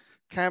Arran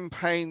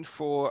campaigned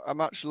for a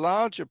much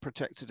larger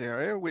protected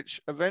area, which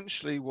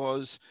eventually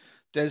was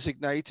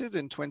designated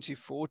in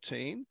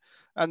 2014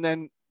 and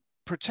then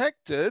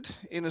protected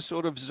in a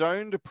sort of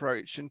zoned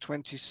approach in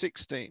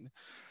 2016.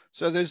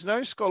 So there's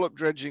no scallop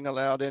dredging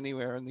allowed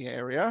anywhere in the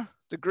area.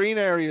 The green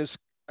areas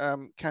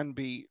can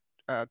be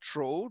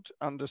trawled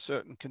under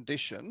certain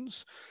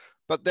conditions,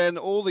 but then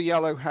all the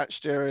yellow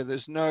hatched area,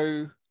 there's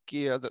no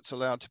gear that's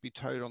allowed to be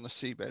towed on the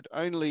seabed,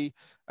 only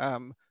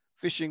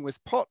fishing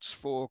with pots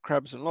for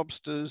crabs and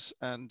lobsters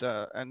and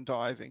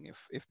diving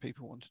if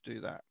people want to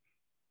do that.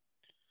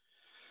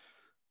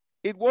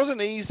 It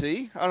wasn't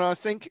easy, and I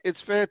think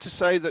it's fair to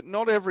say that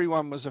not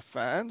everyone was a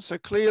fan. So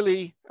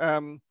clearly,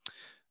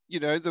 you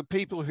know, the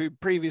people who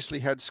previously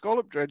had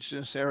scallop dredged in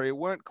this area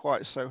weren't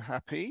quite so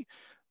happy,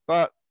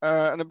 but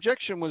an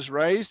objection was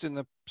raised in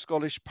the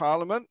Scottish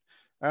Parliament,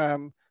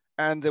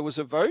 and there was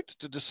a vote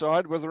to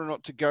decide whether or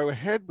not to go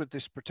ahead with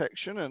this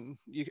protection. And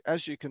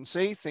as you can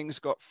see, things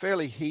got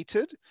fairly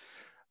heated.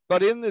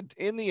 But in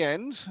the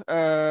end,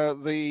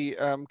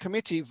 the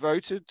committee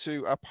voted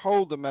to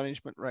uphold the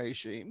management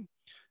regime.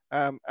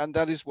 And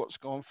that is what's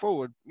gone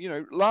forward, you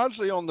know,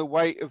 largely on the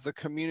weight of the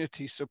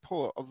community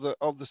support, of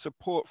the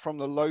support from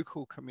the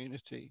local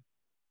community.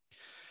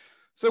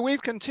 So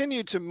we've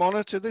continued to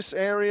monitor this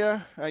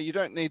area. You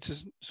don't need to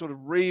sort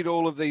of read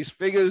all of these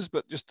figures,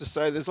 but just to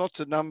say there's lots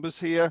of numbers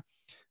here.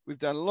 We've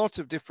done lots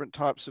of different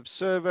types of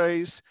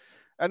surveys,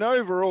 and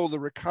overall the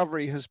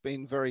recovery has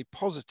been very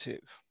positive.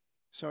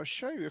 So I'll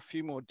show you a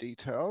few more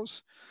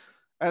details.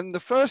 And the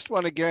first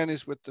one again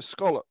is with the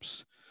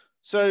scallops.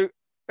 So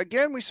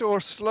again, we saw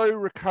a slow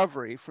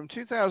recovery from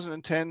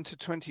 2010 to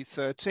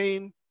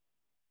 2013.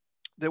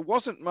 There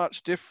wasn't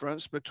much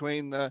difference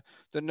between the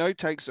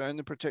no-take zone,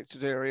 the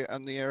protected area,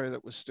 and the area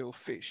that was still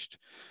fished.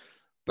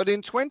 But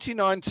in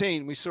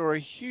 2019, we saw a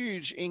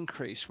huge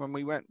increase when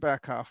we went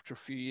back after a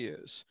few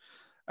years.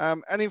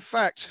 And in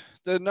fact,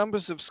 the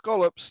numbers of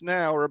scallops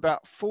now are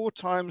about 4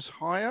 times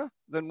higher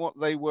than what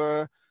they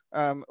were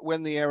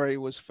when the area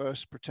was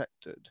first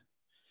protected.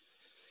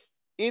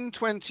 In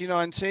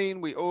 2019,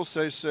 we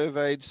also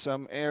surveyed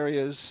some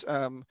areas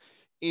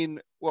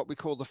in what we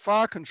call the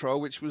fire control,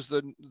 which was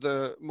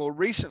the more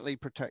recently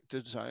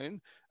protected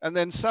zone, and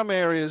then some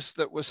areas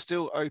that were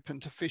still open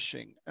to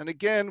fishing. And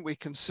again, we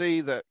can see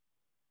that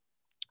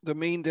the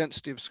mean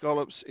density of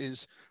scallops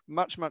is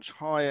much, much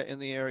higher in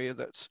the area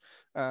that's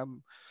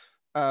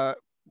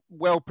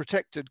well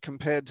protected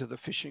compared to the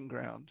fishing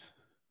ground.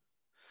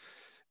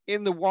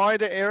 In the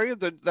wider area,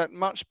 that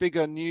much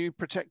bigger new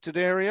protected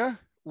area,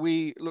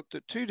 we looked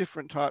at 2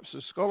 different types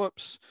of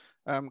scallops,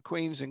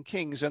 queens and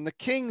kings, and the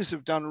kings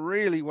have done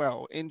really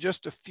well. In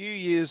just a few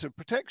years of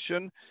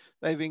protection,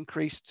 they've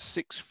increased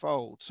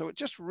 6-fold. So it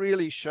just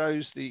really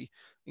shows the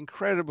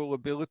incredible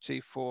ability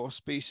for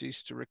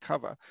species to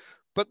recover.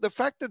 But the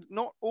fact that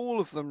not all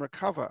of them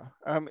recover,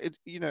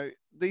 you know,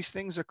 these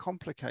things are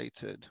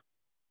complicated.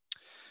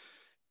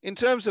 In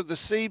terms of the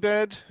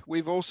seabed,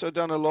 we've also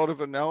done a lot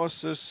of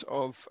analysis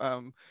of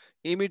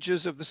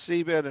images of the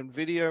seabed and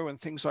video and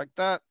things like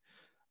that.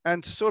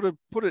 And to sort of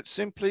put it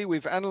simply,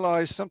 we've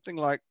analyzed something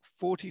like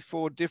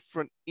 44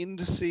 different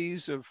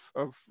indices of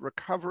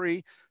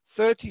recovery.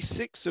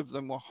 36 of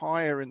them were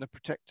higher in the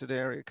protected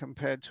area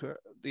compared to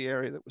the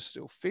area that was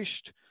still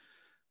fished.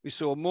 We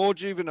saw more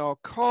juvenile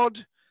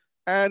cod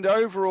and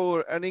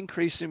overall an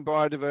increase in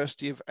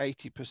biodiversity of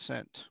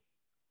 80%.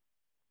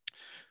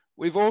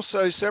 We've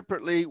also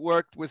separately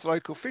worked with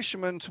local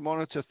fishermen to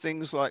monitor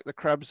things like the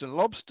crabs and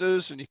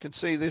lobsters. And you can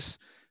see this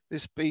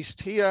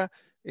beast here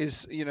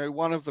is, you know,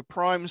 one of the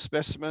prime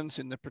specimens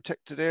in the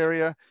protected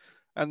area,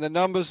 and the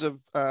numbers of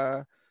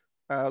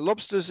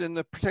lobsters in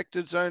the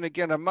protected zone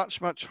again are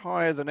much, much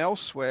higher than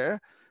elsewhere.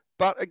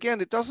 But again,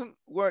 it doesn't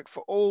work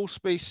for all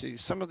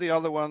species. Some of the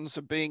other ones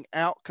are being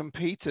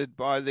outcompeted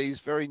by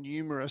these very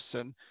numerous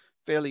and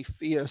fairly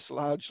fierce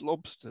large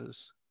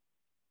lobsters.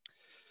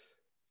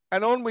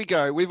 And on we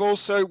go. We've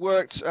also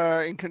worked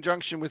in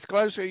conjunction with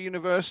Glasgow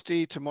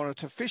University to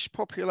monitor fish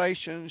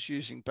populations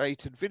using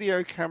baited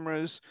video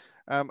cameras.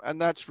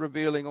 And that's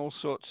revealing all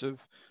sorts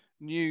of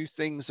new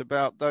things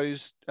about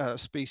those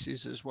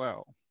species as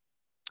well.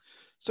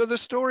 So the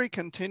story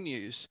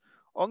continues.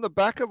 On the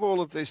back of all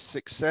of this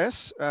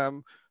success,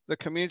 the the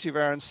Community of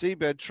Arran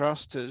Seabed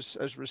Trust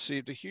has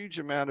received a huge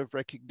amount of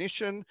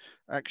recognition,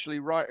 actually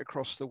right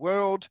across the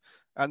world.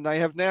 And they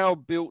have now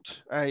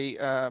built a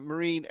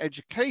marine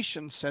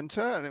education centre,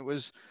 and it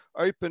was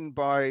opened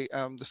by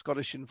the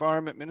Scottish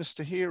Environment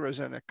Minister here,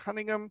 Rosanna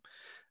Cunningham.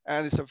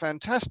 And it's a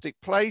fantastic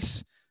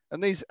place.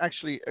 And these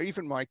actually,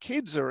 even my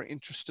kids are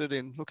interested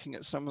in looking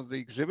at some of the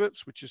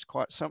exhibits, which is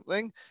quite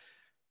something.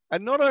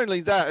 And not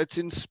only that, it's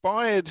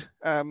inspired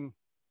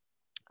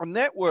a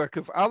network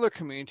of other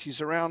communities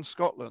around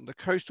Scotland, the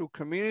Coastal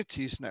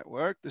Communities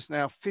Network. There's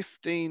now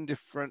 15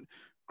 different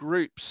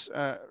groups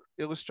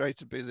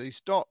illustrated by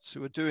these dots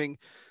who are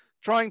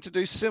trying to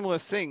do similar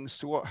things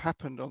to what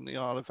happened on the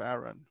Isle of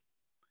Arran.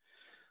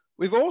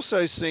 We've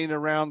also seen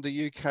around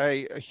the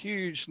UK a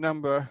huge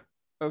number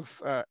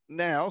of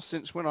now,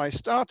 since when I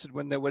started,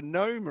 when there were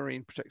no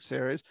marine protected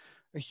areas,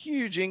 a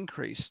huge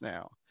increase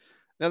now.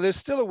 Now there's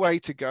still a way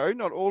to go.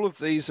 Not all of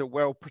these are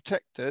well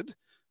protected,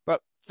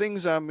 but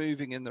things are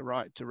moving in the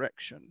right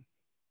direction.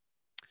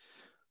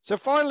 So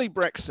finally,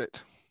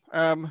 Brexit.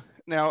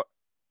 Now,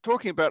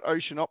 talking about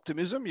ocean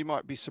optimism, you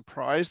might be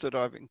surprised that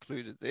I've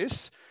included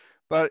this,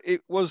 but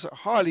it was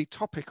highly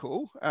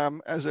topical,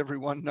 as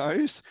everyone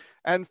knows,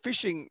 and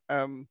fishing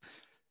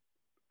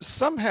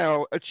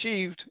somehow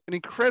achieved an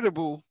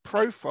incredible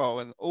profile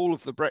in all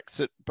of the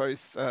Brexit,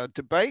 both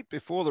debate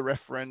before the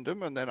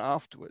referendum and then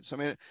afterwards. I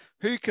mean,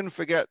 who can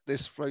forget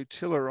this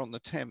flotilla on the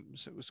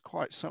Thames? It was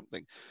quite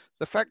something.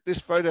 The fact this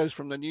photo is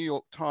from the New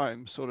York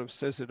Times sort of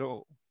says it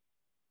all.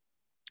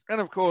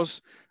 And of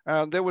course,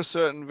 there were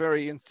certain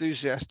very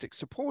enthusiastic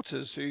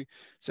supporters who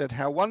said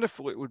how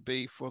wonderful it would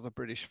be for the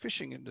British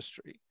fishing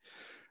industry.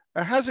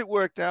 Has it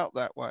worked out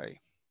that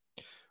way?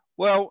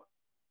 Well,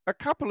 a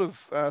couple of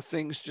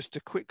things just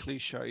to quickly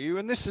show you,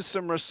 and this is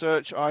some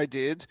research I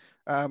did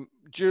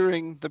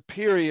during the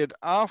period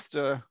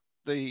after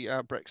the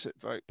Brexit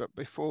vote, but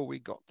before we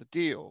got the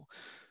deal.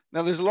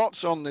 Now, there's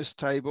lots on this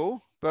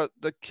table, but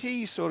the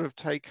key sort of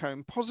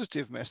take-home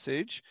positive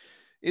message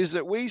is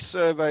that we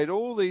surveyed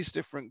all these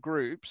different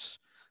groups,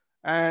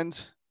 and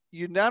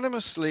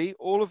unanimously,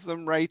 all of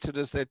them rated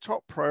as their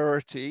top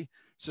priority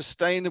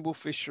sustainable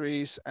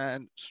fisheries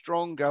and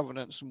strong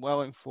governance and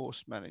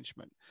well-enforced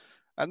management.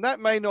 And that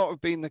may not have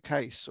been the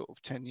case sort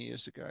of 10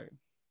 years ago.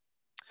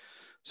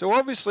 So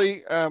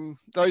obviously,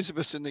 those of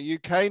us in the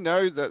UK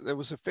know that there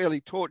was a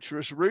fairly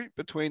torturous route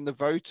between the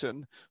vote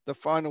and the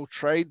final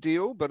trade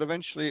deal, but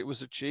eventually it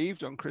was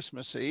achieved on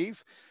Christmas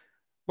Eve.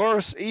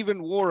 Boris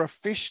even wore a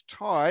fish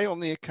tie on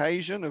the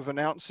occasion of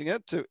announcing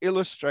it to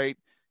illustrate,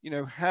 you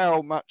know,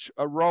 how much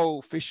a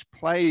role fish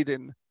played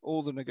in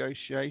all the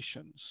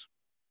negotiations.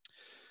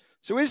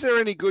 So is there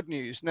any good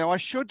news? Now, I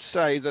should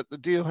say that the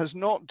deal has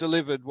not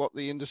delivered what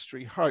the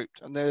industry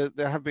hoped, and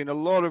there have been a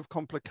lot of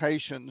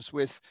complications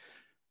with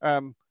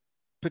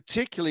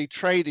particularly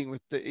trading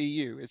with the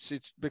EU.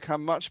 It's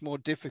become much more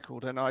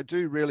difficult, and I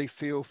do really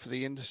feel for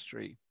the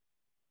industry.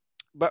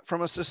 But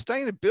from a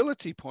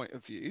sustainability point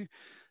of view,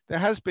 there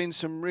has been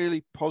some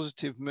really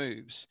positive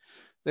moves.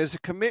 There's a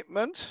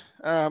commitment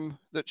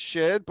that's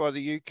shared by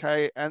the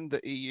UK and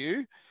the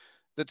EU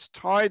that's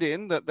tied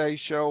in that they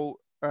shall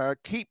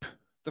keep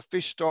the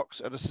fish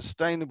stocks at a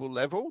sustainable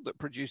level that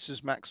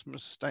produces maximum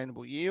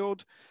sustainable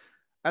yield.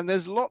 And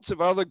there's lots of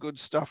other good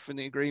stuff in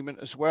the agreement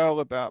as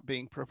well about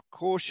being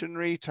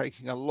precautionary,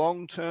 taking a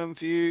long-term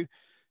view,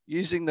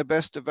 using the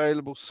best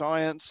available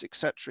science,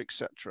 etc.,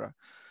 etc.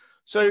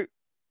 So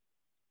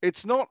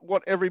it's not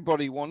what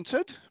everybody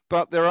wanted,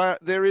 but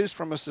there is,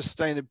 from a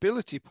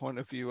sustainability point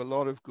of view, a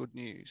lot of good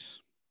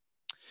news.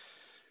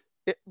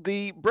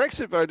 The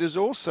Brexit vote has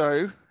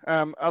also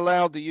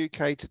allowed the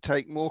UK to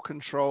take more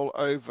control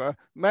over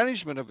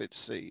management of its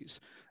seas.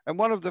 And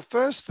one of the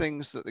first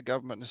things that the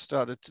government has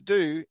started to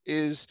do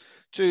is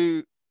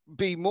to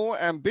be more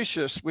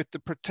ambitious with the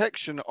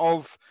protection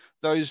of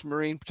those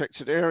marine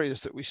protected areas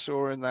that we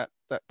saw in that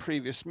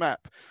previous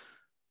map.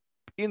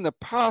 In the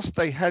past,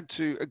 they had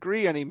to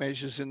agree any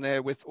measures in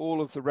there with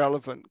all of the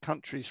relevant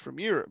countries from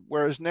Europe,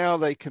 whereas now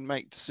they can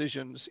make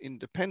decisions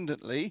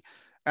independently.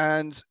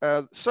 And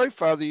so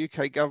far, the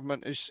UK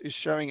government is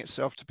showing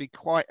itself to be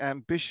quite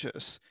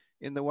ambitious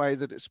in the way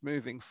that it's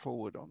moving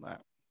forward on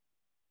that.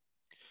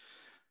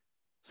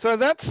 So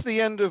that's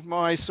the end of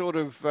my sort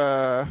of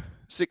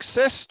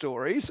success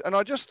stories. And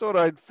I just thought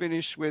I'd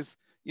finish with,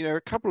 you know,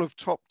 a couple of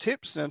top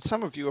tips. And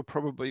some of you are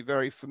probably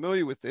very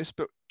familiar with this,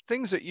 but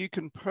things that you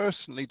can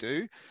personally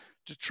do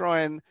to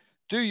try and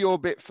do your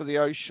bit for the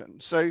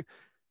ocean. So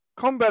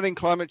combating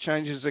climate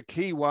change is a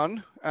key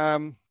one.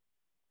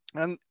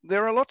 And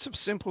there are lots of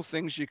simple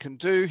things you can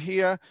do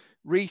here: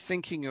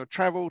 rethinking your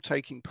travel,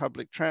 taking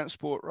public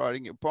transport,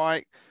 riding your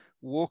bike,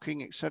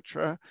 walking,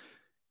 etc.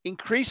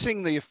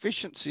 Increasing the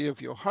efficiency of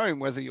your home,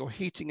 whether you're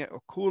heating it or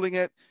cooling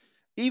it,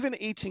 even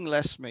eating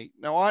less meat.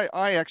 Now,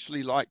 I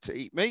actually like to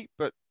eat meat,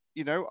 but,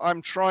 you know,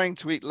 I'm trying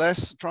to eat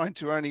less, trying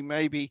to only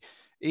maybe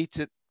eat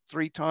it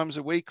 3 times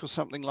a week or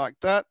something like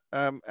that.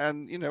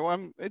 And, you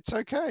know, it's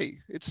okay.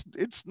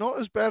 It's not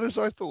as bad as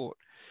I thought.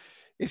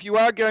 If you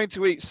are going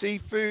to eat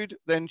seafood,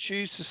 then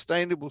choose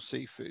sustainable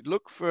seafood.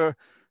 Look for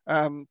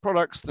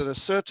products that are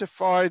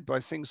certified by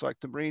things like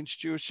the Marine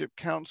Stewardship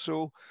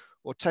Council,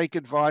 or take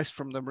advice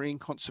from the Marine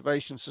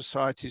Conservation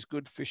Society's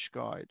Good Fish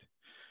Guide.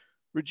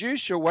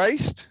 Reduce your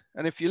waste,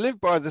 and if you live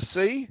by the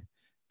sea,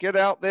 get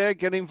out there,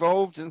 get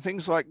involved in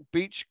things like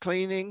beach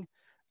cleaning,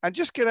 and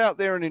just get out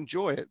there and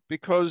enjoy it,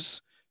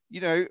 because,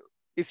 you know,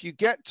 if you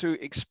get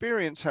to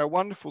experience how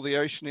wonderful the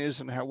ocean is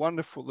and how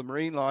wonderful the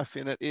marine life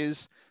in it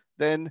is,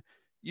 then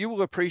you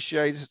will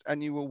appreciate it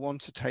and you will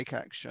want to take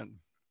action.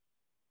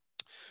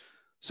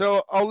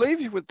 So I'll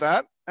leave you with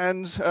that,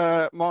 and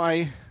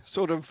my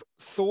sort of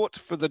thought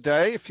for the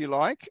day, if you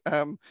like,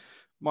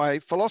 my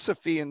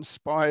philosophy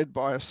inspired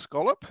by a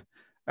scallop,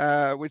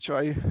 which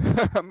I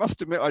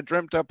must admit I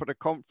dreamt up at a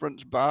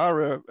conference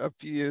bar a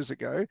few years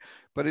ago,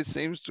 but it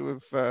seems to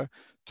have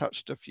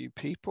touched a few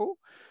people.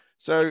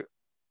 So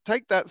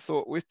take that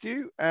thought with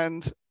you,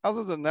 and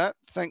other than that,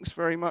 thanks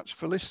very much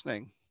for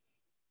listening.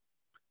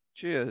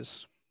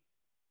 Cheers.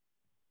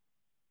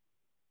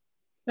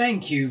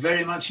 Thank you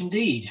very much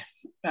indeed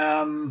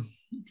for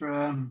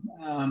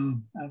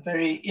a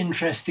very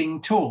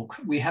interesting talk.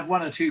 We have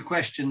one or two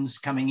questions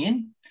coming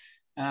in,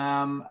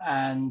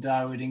 and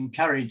I would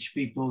encourage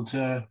people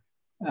to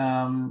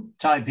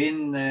type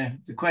in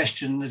the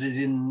question that is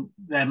in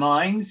their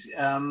minds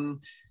and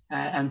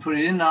put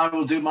it in. I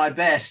will do my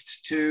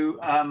best to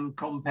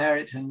compare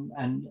it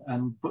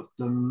and put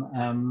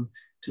them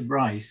to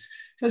Bryce.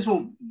 First of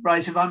all,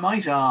 Bryce, if I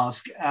might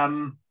ask,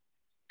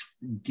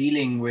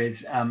 dealing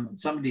with,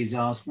 somebody's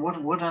asked,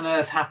 what on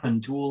earth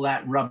happened to all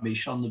that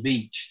rubbish on the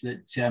beach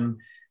that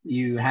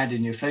you had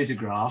in your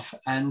photograph?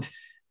 And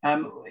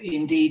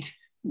indeed,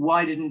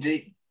 why didn't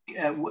it,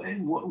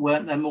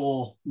 weren't there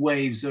more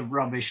waves of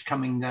rubbish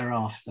coming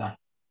thereafter?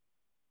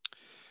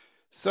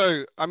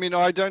 So, I mean,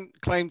 I don't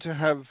claim to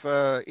have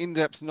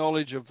in-depth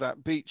knowledge of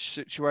that beach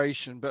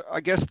situation, but I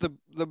guess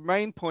the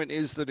main point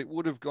is that it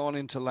would have gone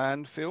into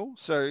landfill.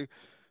 So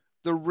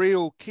the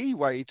real key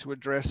way to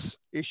address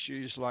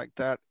issues like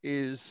that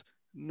is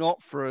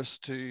not for us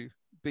to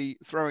be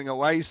throwing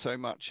away so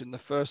much in the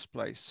first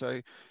place. So,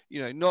 you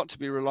know, not to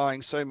be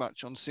relying so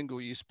much on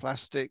single-use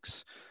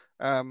plastics,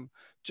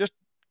 just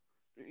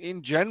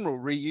in general,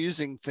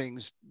 reusing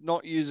things,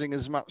 not using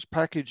as much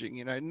packaging.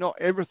 You know, not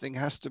everything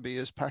has to be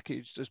as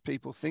packaged as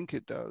people think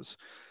it does.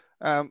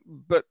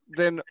 But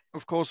then,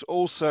 of course,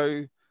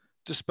 also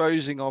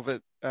disposing of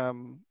it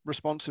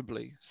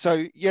responsibly.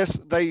 So yes,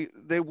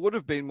 there would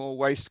have been more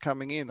waste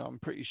coming in, I'm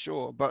pretty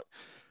sure. But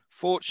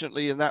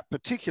fortunately, in that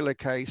particular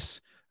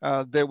case,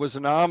 there was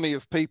an army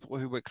of people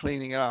who were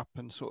cleaning it up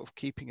and sort of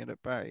keeping it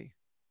at bay.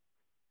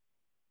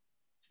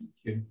 Thank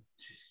you.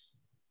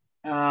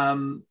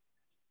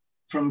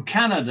 From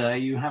Canada,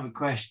 you have a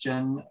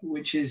question,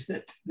 which is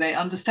that they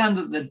understand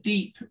that the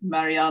deep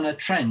Mariana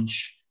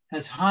Trench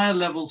has higher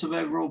levels of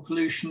overall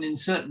pollution in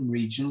certain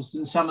regions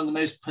than some of the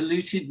most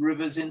polluted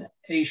rivers in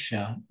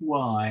Asia.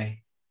 Why?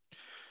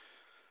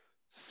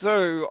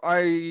 So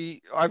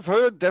I've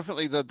heard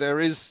definitely that there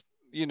is,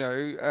 you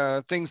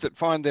know, things that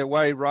find their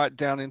way right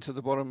down into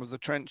the bottom of the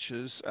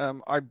trenches.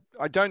 I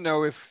don't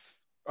know if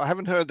I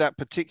haven't heard that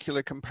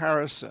particular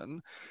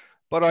comparison.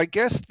 But I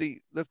guess the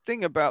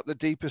thing about the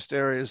deepest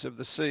areas of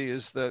the sea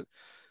is that,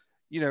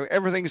 you know,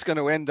 everything's going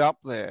to end up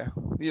there,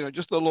 you know,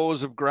 just the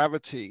laws of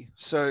gravity.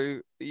 So,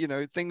 you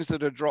know, things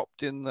that are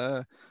dropped in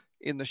the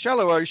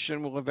shallow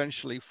ocean will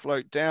eventually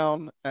float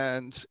down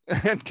and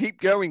keep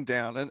going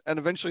down, and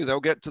eventually they'll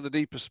get to the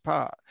deepest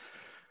part.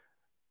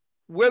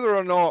 Whether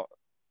or not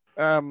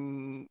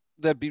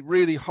there'd be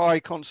really high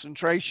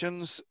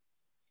concentrations,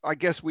 I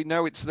guess we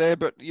know it's there,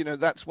 but you know,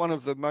 that's one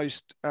of the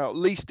most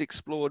least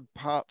explored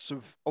parts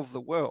of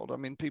the world. I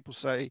mean, people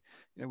say,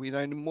 you know, we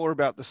know more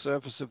about the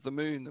surface of the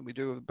moon than we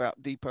do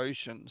about deep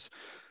oceans.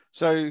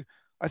 So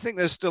I think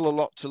there's still a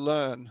lot to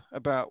learn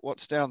about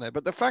what's down there.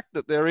 But the fact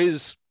that there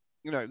is,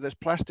 you know, there's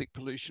plastic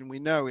pollution we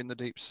know in the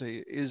deep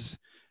sea is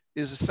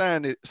a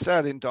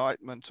sad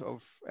indictment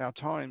of our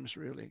times,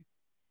 really.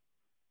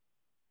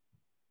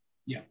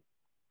 Yeah.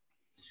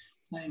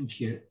 Thank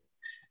you.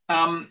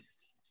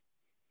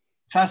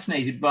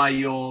 Fascinated by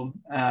your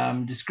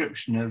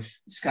description of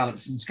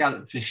scallops and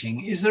scallop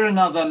fishing. Is there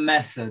another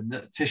method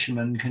that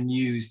fishermen can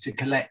use to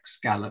collect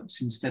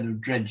scallops instead of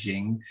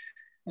dredging,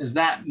 as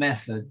that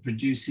method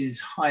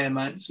produces high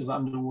amounts of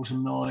underwater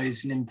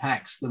noise and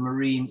impacts the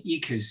marine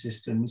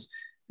ecosystems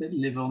that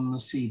live on the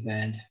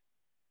seabed?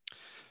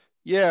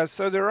 Yeah,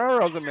 so there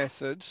are other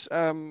methods.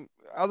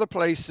 Other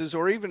places,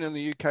 or even in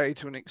the UK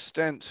to an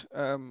extent,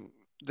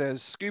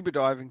 there's scuba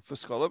diving for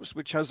scallops,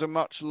 which has a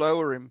much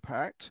lower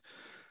impact.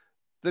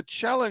 The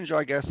challenge,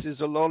 I guess, is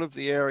a lot of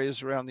the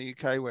areas around the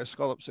UK where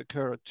scallops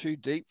occur are too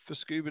deep for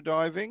scuba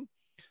diving,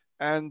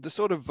 and the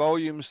sort of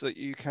volumes that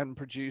you can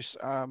produce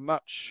are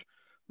much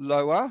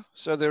lower.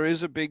 So there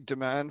is a big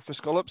demand for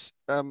scallops.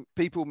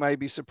 People may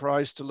be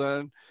surprised to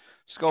learn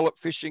scallop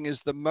fishing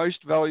is the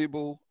most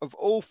valuable of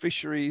all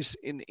fisheries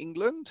in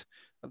England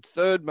and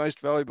third most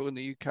valuable in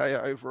the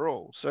UK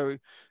overall. So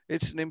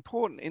it's an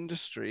important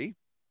industry.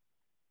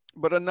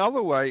 But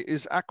another way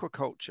is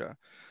aquaculture.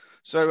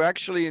 So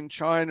actually in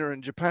China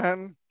and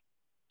Japan,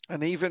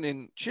 And even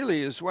in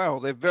Chile as well,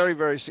 they're very,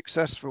 very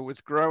successful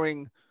with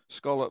growing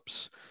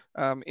scallops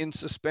in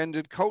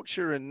suspended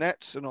culture, in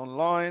nets and on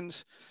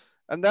lines.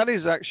 And that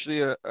is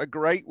actually a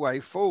great way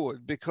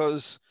forward,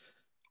 because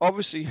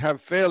obviously you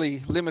have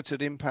fairly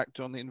limited impact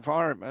on the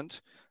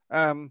environment.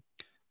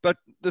 But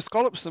the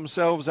scallops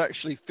themselves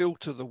actually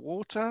filter the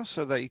water,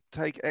 so they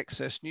take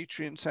excess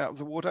nutrients out of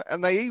the water,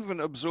 and they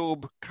even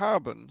absorb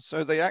carbon.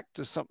 So they act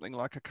as something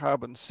like a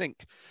carbon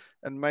sink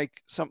and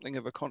make something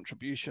of a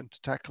contribution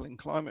to tackling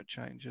climate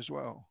change as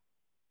well.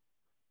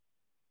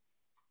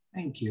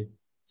 Thank you.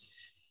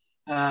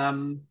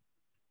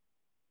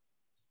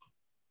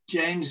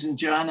 James and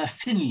Joanna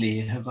Finley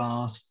have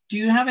asked, do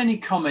you have any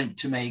comment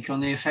to make on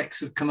the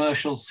effects of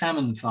commercial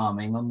salmon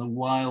farming on the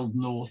wild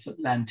North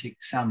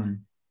Atlantic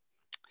salmon?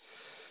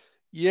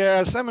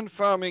 Yeah, salmon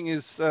farming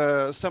is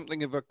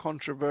something of a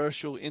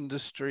controversial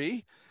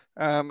industry,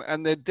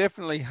 and there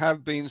definitely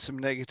have been some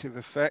negative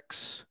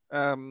effects.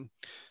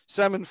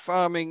 Salmon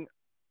farming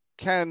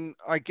can,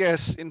 I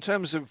guess, in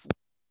terms of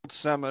wild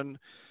salmon,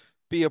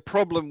 be a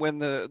problem when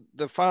the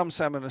farm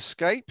salmon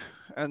escape,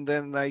 and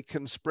then they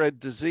can spread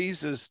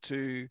diseases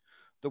to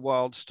the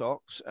wild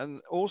stocks.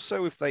 And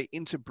also if they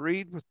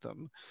interbreed with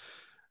them,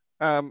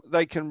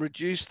 they can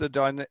reduce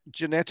the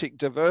genetic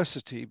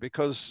diversity,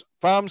 because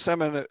farm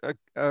salmon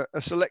are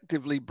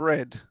selectively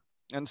bred,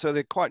 and so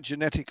they're quite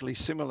genetically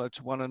similar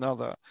to one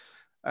another.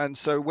 And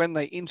so when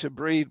they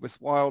interbreed with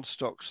wild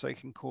stocks, they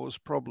can cause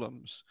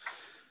problems.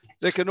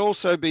 There can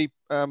also be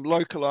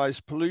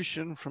localized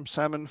pollution from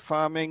salmon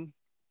farming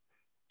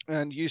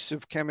and use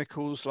of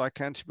chemicals like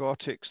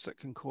antibiotics that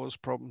can cause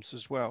problems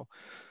as well.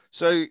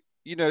 So,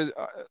 you know,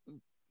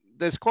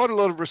 there's quite a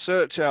lot of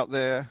research out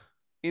there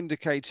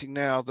indicating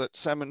now that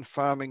salmon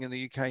farming in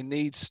the UK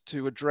needs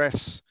to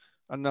address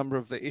a number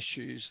of the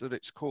issues that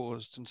it's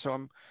caused. And so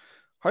I'm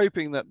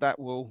hoping that that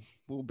will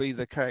be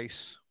the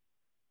case.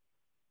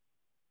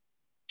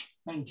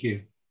 Thank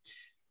you.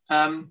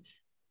 Can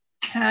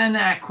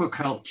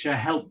aquaculture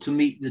help to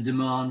meet the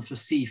demand for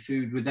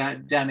seafood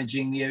without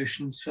damaging the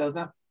oceans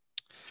further?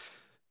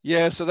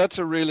 Yeah, so that's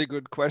a really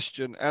good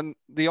question. And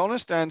the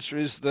honest answer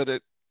is that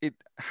it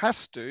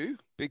has to,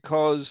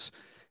 because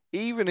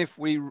even if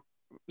we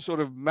sort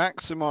of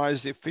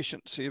maximize the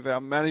efficiency of our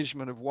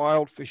management of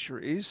wild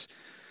fisheries,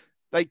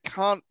 they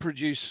can't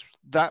produce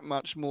that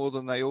much more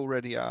than they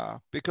already are.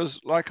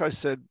 Because like I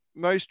said,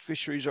 most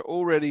fisheries are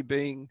already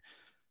being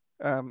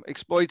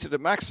exploited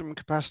at maximum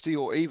capacity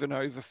or even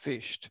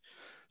overfished.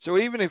 So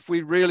even if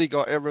we really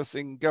got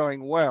everything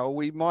going well,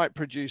 we might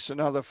produce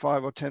another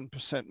 5 or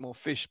 10% more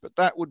fish, but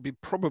that would be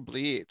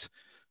probably it.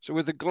 So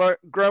with a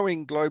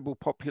growing global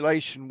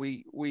population,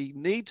 we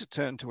need to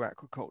turn to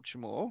aquaculture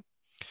more.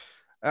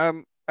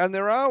 And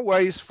there are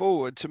ways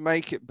forward to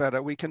make it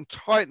better. We can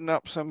tighten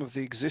up some of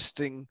the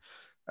existing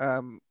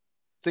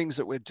things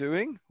that we're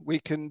doing. We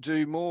can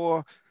do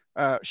more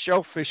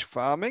shellfish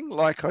farming,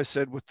 like I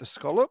said, with the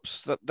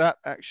scallops, that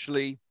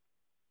actually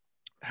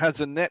has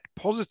a net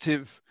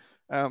positive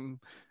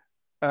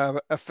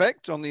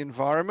effect on the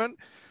environment.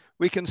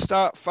 We can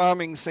start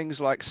farming things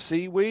like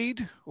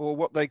seaweed, or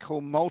what they call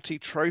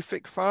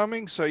multi-trophic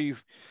farming. So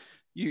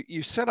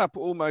you set up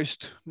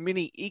almost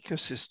mini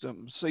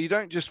ecosystems. So you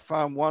don't just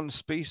farm one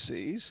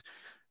species,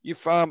 you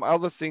farm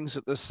other things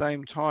at the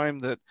same time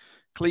that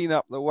clean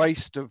up the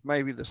waste of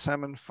maybe the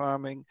salmon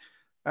farming.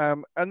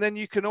 And then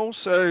you can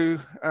also,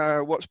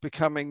 what's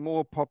becoming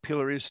more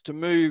popular is to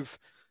move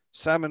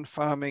salmon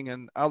farming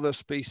and other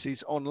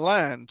species on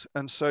land.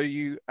 And so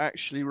you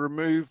actually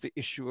remove the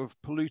issue of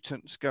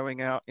pollutants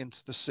going out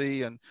into the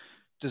sea and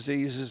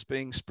diseases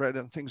being spread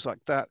and things like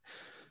that.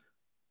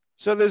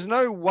 So there's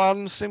no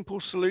one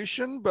simple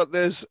solution, but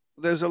there's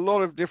a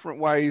lot of different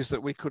ways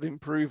that we could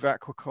improve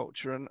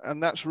aquaculture.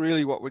 And that's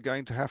really what we're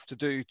going to have to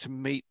do to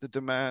meet the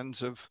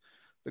demands of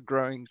the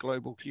growing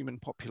global human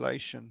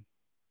population.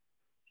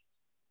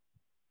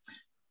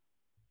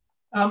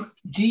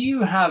 Do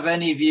you have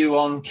any view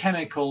on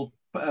chemical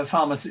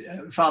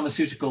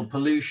pharmaceutical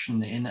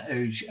pollution in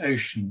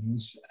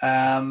oceans,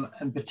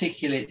 and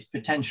particularly its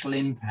potential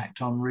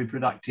impact on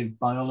reproductive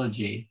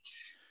biology?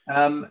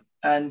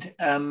 And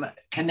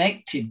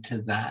connected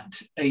to that,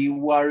 are you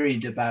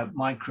worried about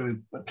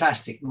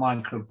plastic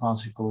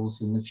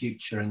microparticles in the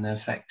future and their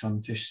effect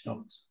on fish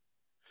stocks?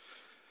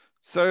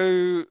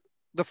 So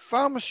the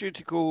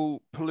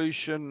pharmaceutical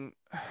pollution,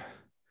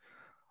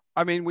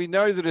 I mean, we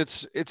know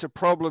that it's a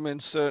problem in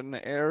certain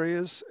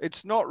areas.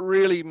 It's not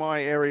really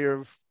my area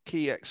of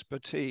key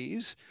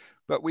expertise,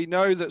 but we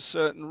know that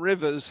certain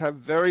rivers have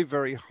very,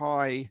 very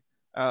high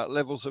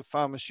levels of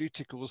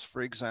pharmaceuticals,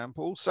 for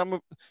example.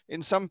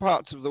 In some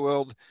parts of the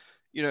world,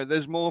 you know,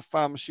 there's more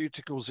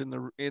pharmaceuticals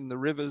in the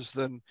rivers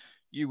than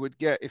you would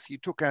get if you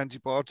took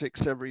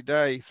antibiotics every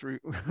day through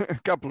a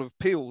couple of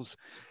pills.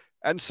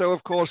 And so,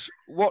 of course,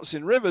 what's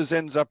in rivers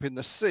ends up in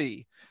the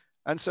sea.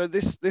 And so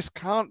this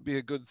can't be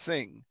a good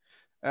thing.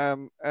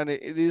 And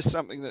it is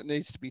something that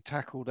needs to be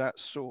tackled at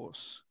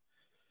source.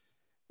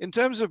 In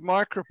terms of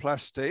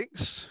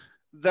microplastics,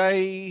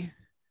 they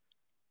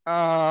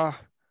are,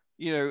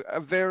 you know, a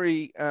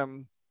very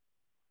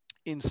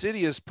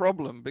insidious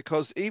problem,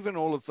 because even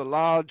all of the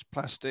large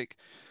plastic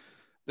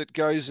that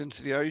goes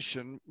into the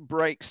ocean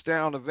breaks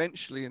down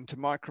eventually into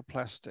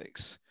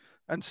microplastics.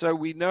 And so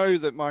we know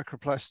that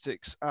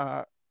microplastics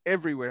are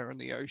everywhere in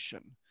the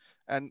ocean.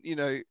 And, you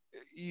know,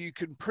 you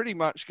can pretty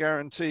much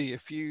guarantee,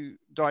 if you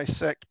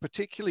dissect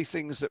particularly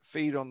things that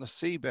feed on the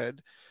seabed,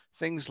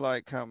 things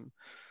like,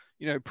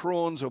 you know,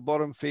 prawns or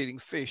bottom feeding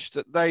fish,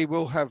 that they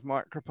will have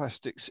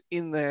microplastics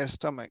in their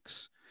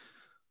stomachs.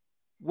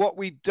 What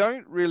we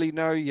don't really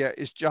know yet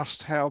is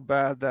just how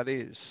bad that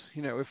is.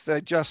 You know, if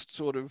they're just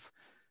sort of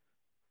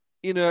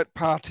inert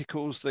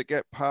particles that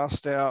get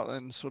passed out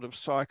and sort of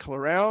cycle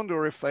around,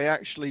 or if they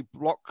actually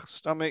block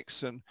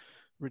stomachs and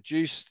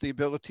reduce the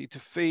ability to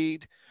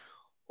feed,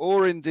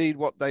 or indeed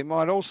what they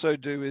might also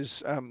do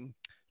is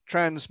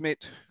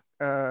transmit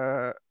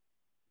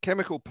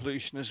chemical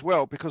pollution as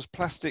well, because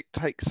plastic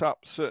takes up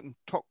certain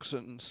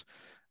toxins,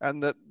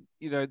 and that,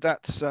 you know,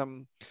 that's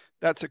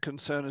a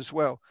concern as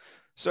well.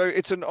 So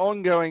it's an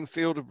ongoing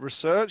field of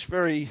research,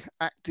 very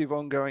active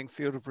ongoing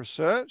field of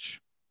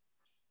research.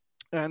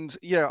 And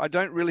yeah, I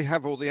don't really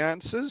have all the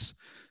answers.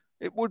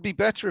 It would be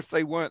better if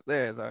they weren't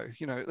there, though.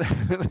 You know,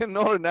 they're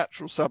not a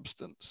natural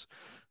substance.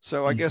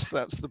 So I guess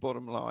that's the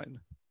bottom line.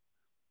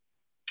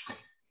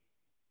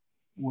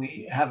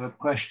 We have a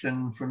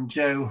question from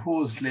Joe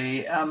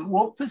Horsley.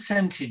 What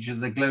percentage of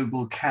the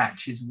global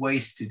catch is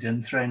wasted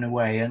and thrown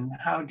away, and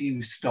how do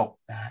you stop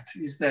that?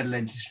 Is there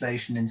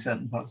legislation in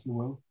certain parts of the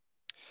world?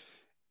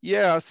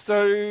 Yeah,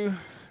 so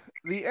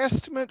the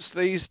estimates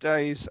these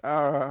days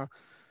are,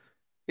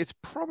 it's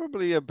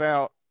probably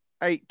about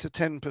 8 to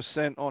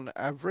 10% on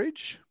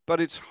average, but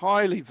it's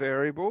highly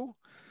variable.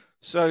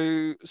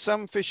 So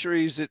some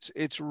fisheries,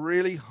 it's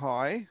really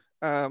high.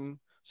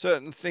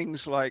 Certain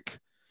things like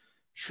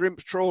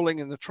shrimp trawling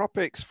in the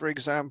tropics, for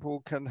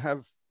example, can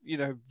have, you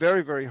know,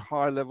 very, very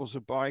high levels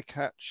of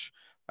bycatch,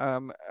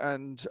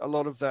 and a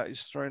lot of that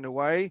is thrown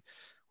away.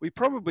 We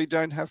probably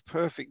don't have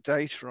perfect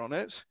data on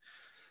it.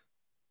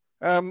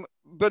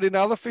 But in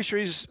other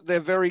fisheries, they're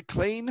very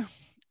clean,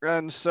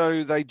 and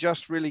so they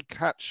just really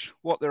catch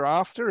what they're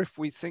after. If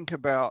we think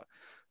about,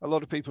 a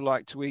lot of people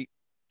like to eat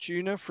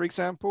tuna, for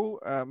example.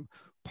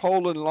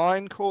 Pole and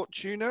line caught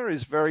tuna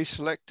is very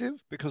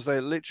selective because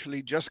they're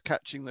literally just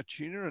catching the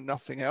tuna and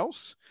nothing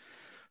else.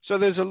 So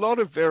there's a lot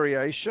of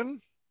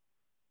variation.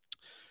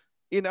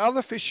 In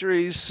other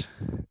fisheries,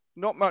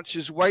 not much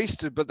is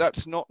wasted, but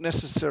that's not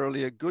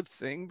necessarily a good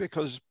thing,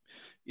 because,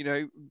 you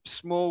know,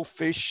 small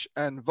fish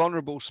and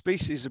vulnerable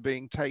species are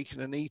being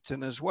taken and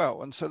eaten as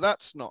well. And so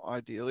that's not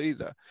ideal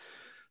either.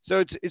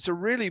 So it's a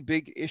really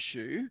big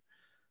issue.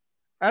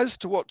 As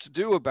to what to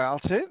do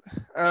about it,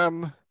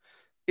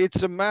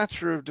 it's a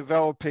matter of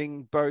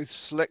developing both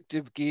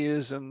selective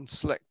gears and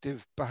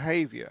selective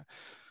behavior.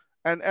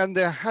 And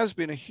there has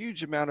been a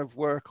huge amount of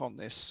work on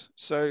this.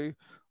 So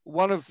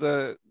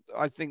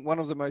I think one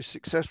of the most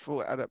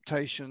successful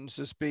adaptations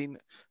has been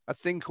a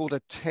thing called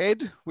a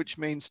TED, which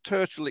means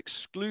turtle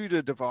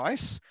excluder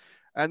device.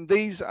 And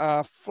these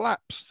are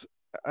flaps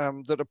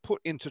that are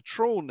put into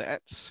trawl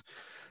nets.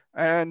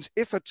 And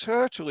if a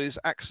turtle is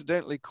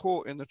accidentally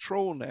caught in the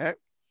trawl net,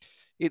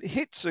 it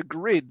hits a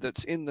grid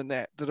that's in the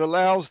net that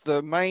allows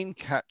the main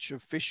catch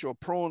of fish or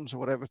prawns or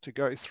whatever to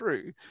go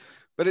through,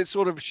 but it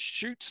sort of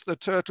shoots the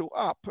turtle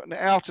up and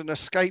out an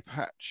escape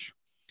hatch.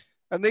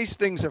 And these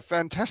things are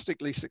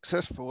fantastically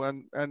successful.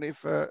 And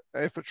if a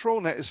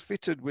trawl net is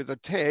fitted with a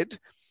TED,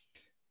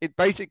 it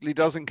basically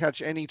doesn't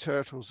catch any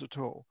turtles at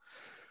all.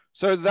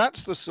 So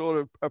that's the sort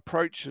of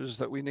approaches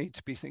that we need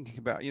to be thinking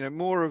about, you know,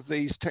 more of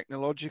these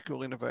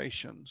technological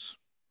innovations.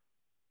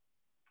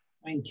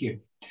 Thank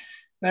you.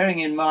 Bearing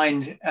in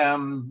mind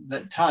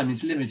that time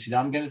is limited,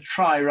 I'm going to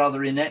try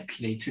rather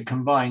ineptly to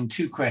combine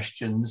two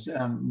questions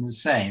the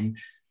same.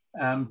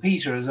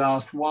 Peter has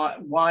asked,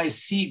 why is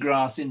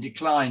seagrass in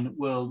decline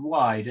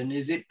worldwide, and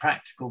is it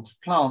practical to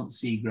plant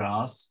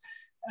seagrass?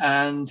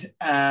 And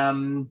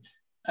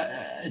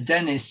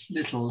Dennis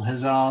Little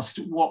has asked,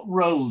 what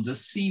role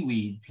does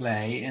seaweed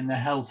play in the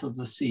health of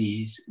the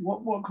seas?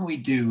 What can we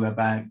do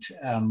about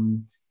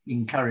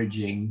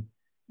encouraging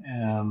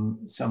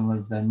some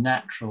of the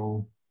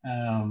natural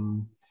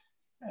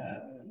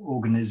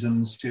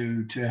organisms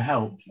to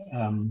help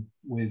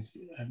with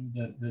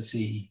the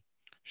sea?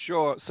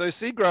 Sure. So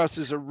seagrass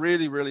is a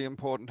really, really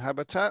important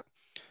habitat.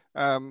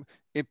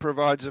 It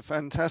provides a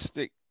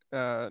fantastic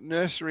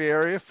nursery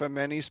area for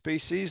many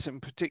species,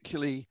 and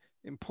particularly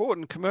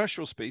important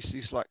commercial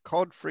species like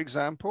cod, for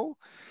example.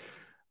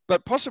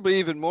 But possibly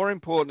even more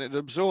important, it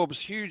absorbs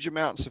huge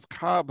amounts of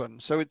carbon.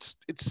 So it's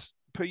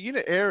per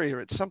unit area,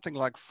 it's something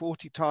like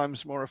 40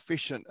 times more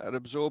efficient at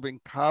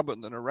absorbing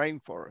carbon than a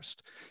rainforest,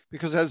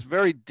 because it has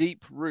very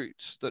deep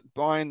roots that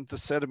bind the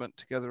sediment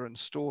together and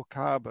store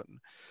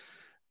carbon.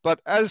 But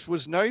as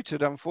was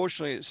noted,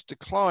 unfortunately, it's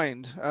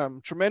declined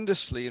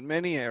tremendously in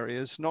many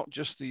areas, not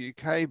just the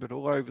UK, but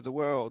all over the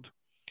world.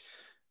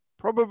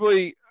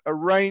 Probably a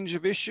range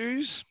of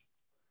issues,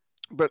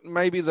 but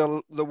maybe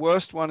the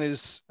worst one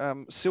is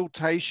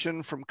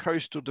siltation from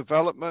coastal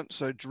development,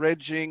 so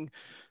dredging,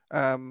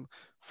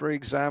 for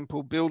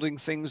example, building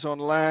things on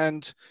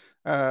land,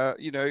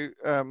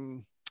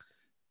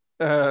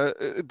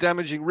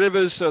 damaging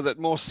rivers so that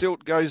more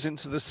silt goes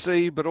into the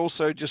sea, but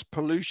also just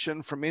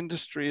pollution from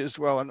industry as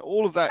well. And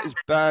all of that is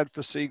bad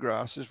for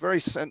seagrass. It's very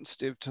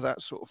sensitive to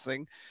that sort of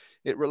thing.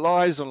 It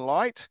relies on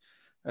light.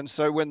 And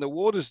so when the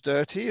water's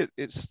dirty,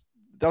 it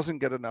doesn't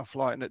get enough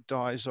light and it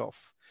dies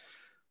off.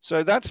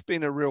 So that's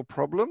been a real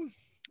problem.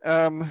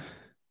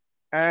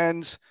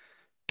 And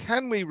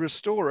can we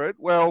restore it?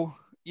 Well,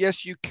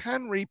 yes, you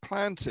can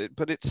replant it,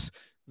 but it's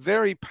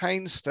very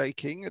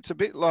painstaking. It's a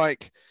bit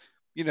like,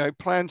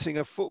 planting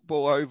a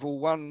football oval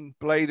one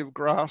blade of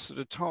grass at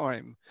a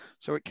time.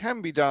 So it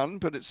can be done,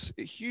 but it's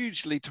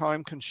hugely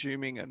time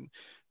consuming and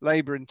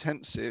labor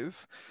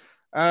intensive.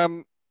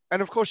 And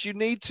of course, you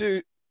need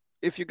to,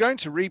 if you're going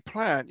to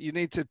replant, you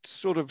need to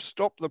sort of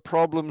stop the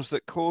problems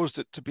that caused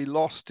it to be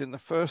lost in the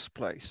first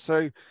place.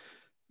 So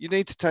you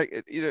need to take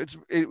it,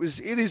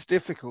 it is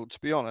difficult, to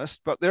be honest,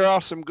 but there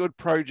are some good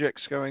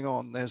projects going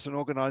on. There's an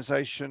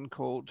organization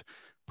called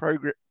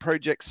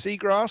Project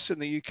Seagrass in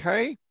the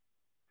UK,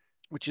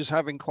 which is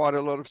having quite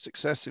a lot of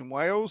success in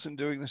Wales and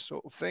doing this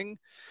sort of thing.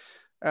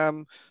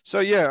 So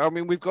yeah, I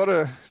mean, we've got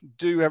to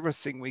do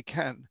everything we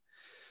can.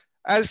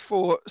 As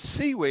for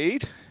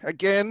seaweed,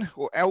 again,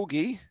 or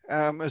algae,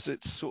 as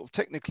it's sort of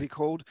technically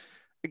called,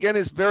 again,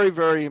 it's very,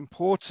 very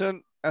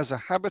important as a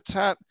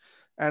habitat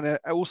and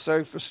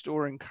also for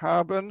storing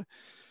carbon.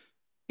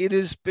 It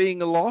is being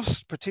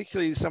lost,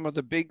 particularly some of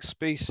the big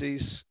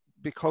species,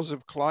 because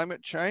of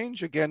climate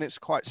change. Again, it's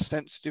quite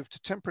sensitive to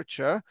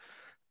temperature.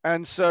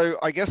 And so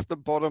I guess the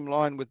bottom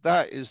line with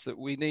that is that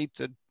we need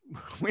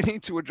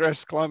to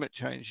address climate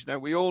change.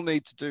 We all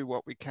need to do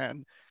what we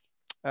can,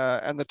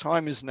 and the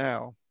time is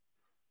now.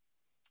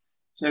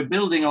 So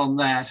building on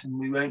that, and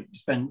we won't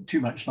spend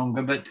too much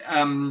longer, but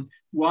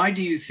why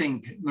do you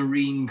think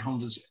marine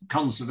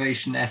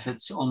conservation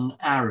efforts on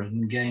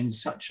Arran gained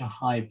such a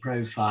high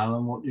profile,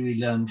 and what do we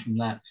learn from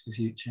that for the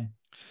future?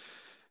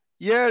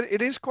 Yeah,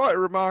 it is quite a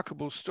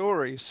remarkable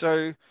story.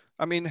 So,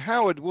 I mean,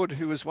 Howard Wood,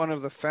 who was one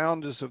of the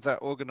founders of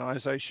that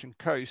organization,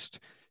 Coast,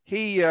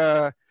 he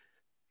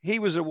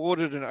was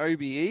awarded an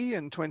OBE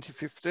in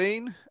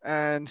 2015,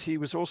 and he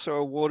was also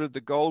awarded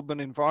the Goldman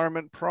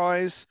Environment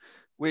Prize,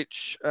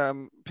 which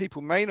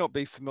people may not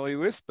be familiar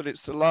with, but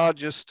it's the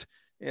largest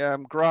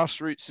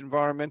grassroots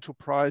environmental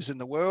prize in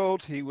the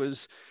world. He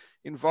was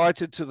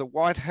invited to the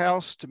White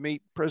House to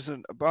meet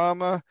President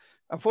Obama.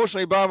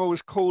 Unfortunately, Obama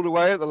was called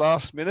away at the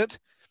last minute,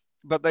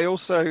 but they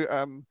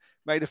also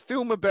made a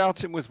film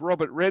about him with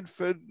Robert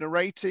Redford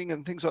narrating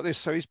and things like this.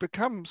 So he's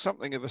become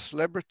something of a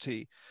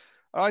celebrity.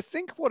 I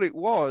think what it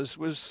was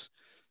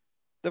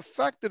the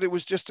fact that it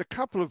was just a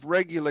couple of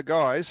regular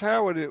guys.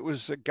 Howard, it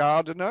was a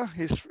gardener.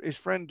 His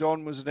friend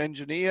Don was an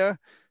engineer.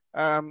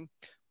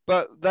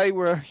 But they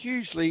were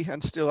hugely,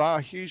 and still are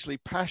hugely,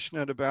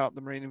 passionate about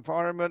the marine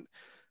environment.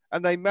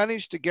 And they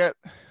managed to get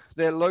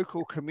their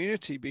local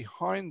community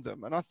behind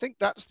them. And I think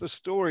that's the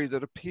story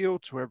that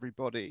appealed to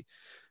everybody.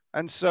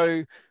 And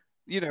so,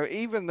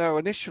 even though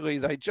initially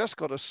they just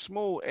got a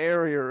small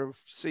area of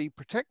sea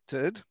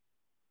protected,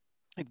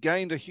 it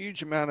gained a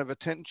huge amount of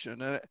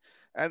attention.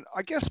 And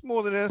I guess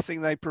more than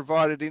anything, they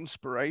provided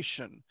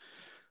inspiration.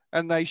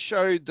 And they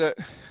showed that,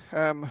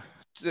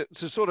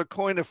 to sort of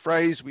coin a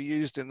phrase we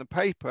used in the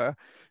paper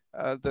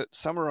that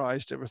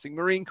summarized everything,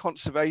 marine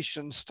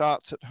conservation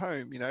starts at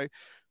home.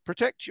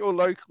 Protect your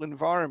local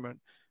environment.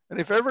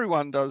 And if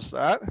everyone does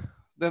that,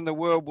 then the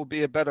world will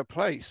be a better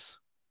place.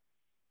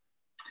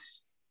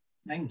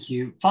 Thank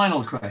you.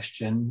 Final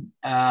question,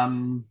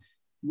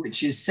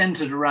 which is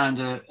centered around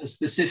a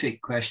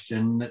specific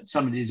question that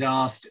somebody's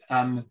asked.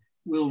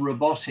 Will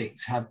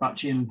robotics have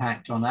much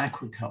impact on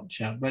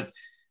aquaculture? But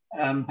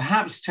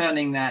perhaps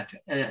broadening that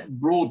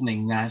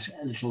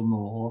a little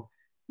more,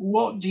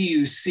 what do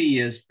you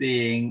see as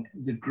being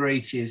the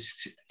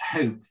greatest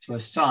hope for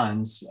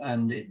science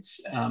and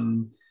its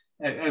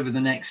over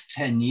the next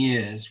 10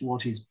 years?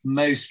 What is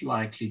most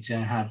likely to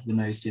have the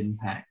most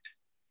impact?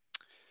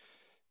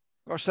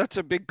 Gosh, that's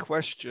a big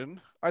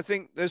question. I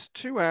think there's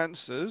two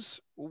answers.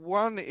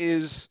 One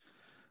is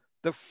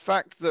the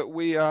fact that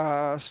we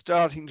are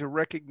starting to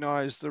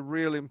recognize the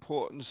real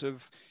importance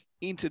of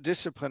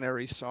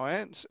interdisciplinary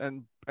science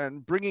and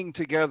bringing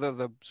together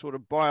the sort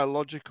of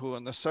biological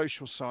and the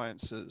social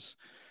sciences.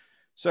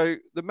 So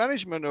the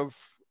management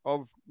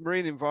of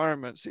marine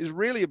environments is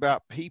really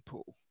about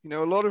people. A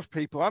lot of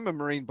people, I'm a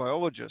marine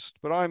biologist,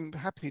 but I'm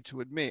happy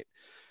to admit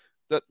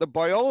that the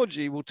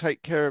biology will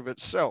take care of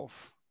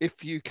itself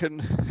if you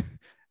can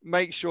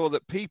make sure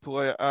that people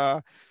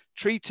are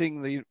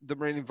treating the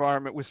marine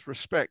environment with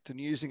respect and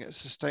using it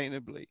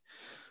sustainably.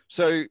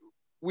 So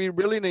we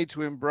really need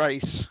to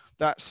embrace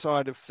that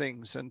side of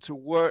things and to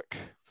work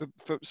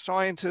for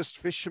scientists,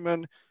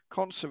 fishermen,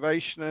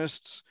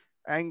 conservationists,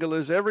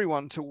 anglers,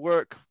 everyone to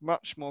work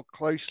much more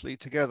closely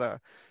together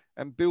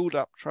and build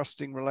up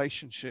trusting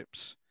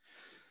relationships.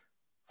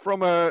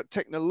 From a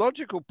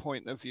technological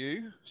point of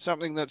view,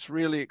 something that's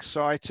really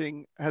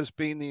exciting has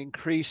been the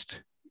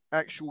increased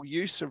actual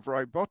use of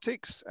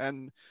robotics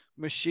and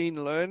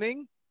machine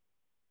learning.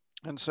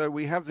 And so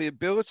we have the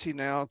ability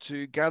now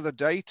to gather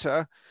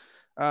data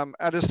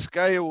at a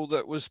scale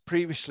that was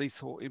previously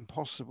thought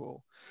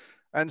impossible.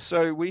 And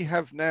so we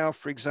have now,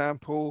 for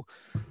example,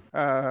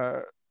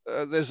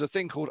 there's a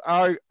thing called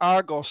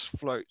Argos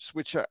floats,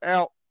 which are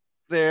out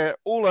there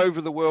all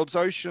over the world's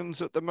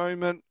oceans at the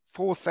moment,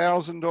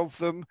 4,000 of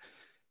them,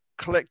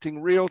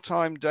 collecting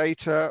real-time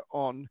data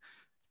on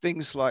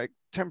things like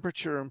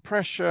temperature and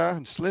pressure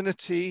and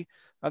salinity.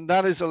 And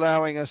that is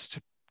allowing us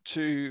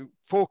to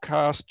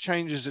forecast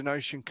changes in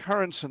ocean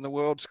currents and the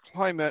world's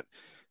climate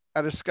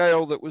at a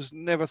scale that was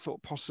never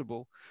thought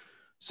possible.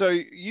 So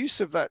use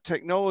of that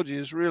technology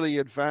is really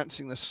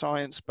advancing the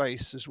science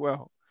base as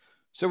well.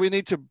 So we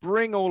need to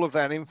bring all of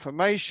that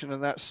information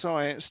and that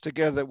science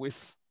together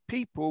with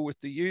people, with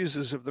the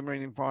users of the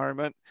marine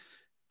environment,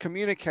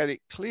 communicate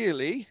it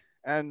clearly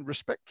and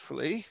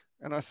respectfully.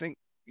 And I think,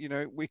 you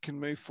know, we can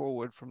move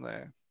forward from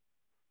there.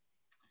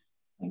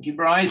 Thank you,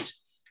 Bryce.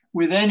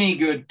 With any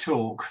good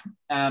talk,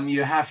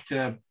 you have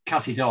to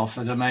cut it off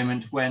at a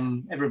moment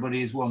when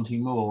everybody is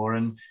wanting more,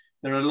 and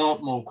there are a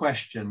lot more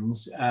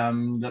questions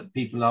that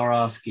people are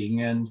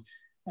asking. And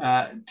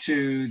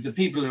to the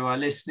people who are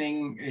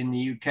listening in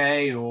the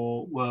UK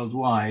or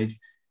worldwide,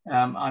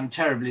 I'm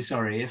terribly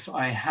sorry if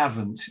I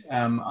haven't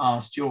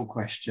asked your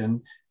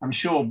question. I'm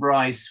sure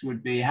Bryce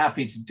would be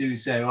happy to do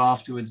so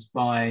afterwards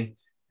by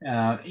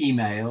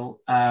email.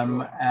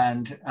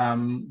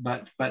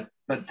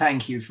 But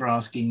thank you for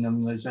asking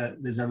them. There's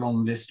a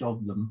long list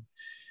of them.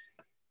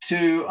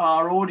 To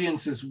our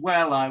audience as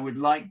well, I would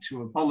like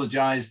to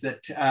apologize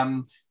that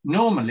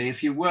normally,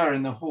 if you were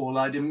in the hall,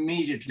 I'd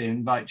immediately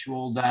invite you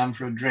all down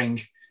for a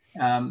drink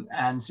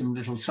and some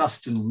little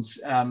sustenance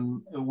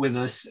with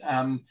us.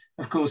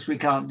 Of course, we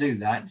can't do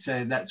that,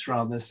 so that's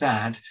rather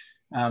sad.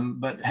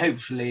 But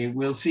hopefully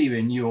we'll see you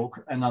in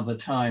York another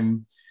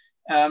time.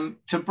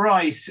 To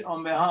Bryce,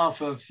 on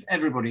behalf of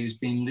everybody who's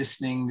been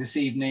listening this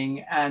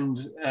evening and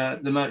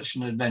the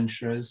Merchant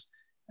Adventurers,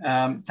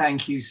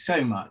 thank you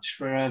so much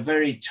for a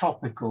very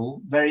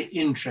topical, very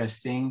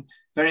interesting,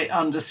 very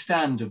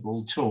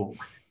understandable talk.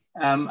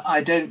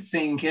 I don't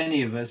think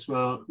any of us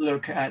will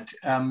look at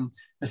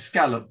a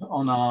scallop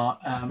on our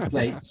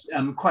plates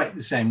quite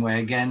the same way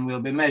again.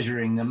 We'll be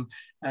measuring them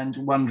and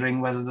wondering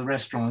whether the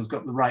restaurant has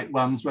got the right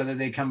ones, whether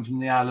they come from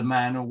the Isle of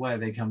Man or where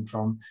they come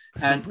from.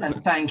 And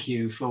thank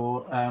you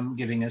for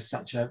giving us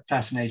such a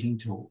fascinating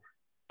talk.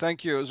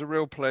 Thank you. It was a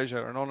real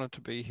pleasure, an honor to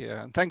be here.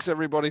 And thanks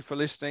everybody for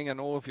listening and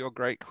all of your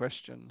great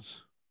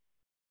questions.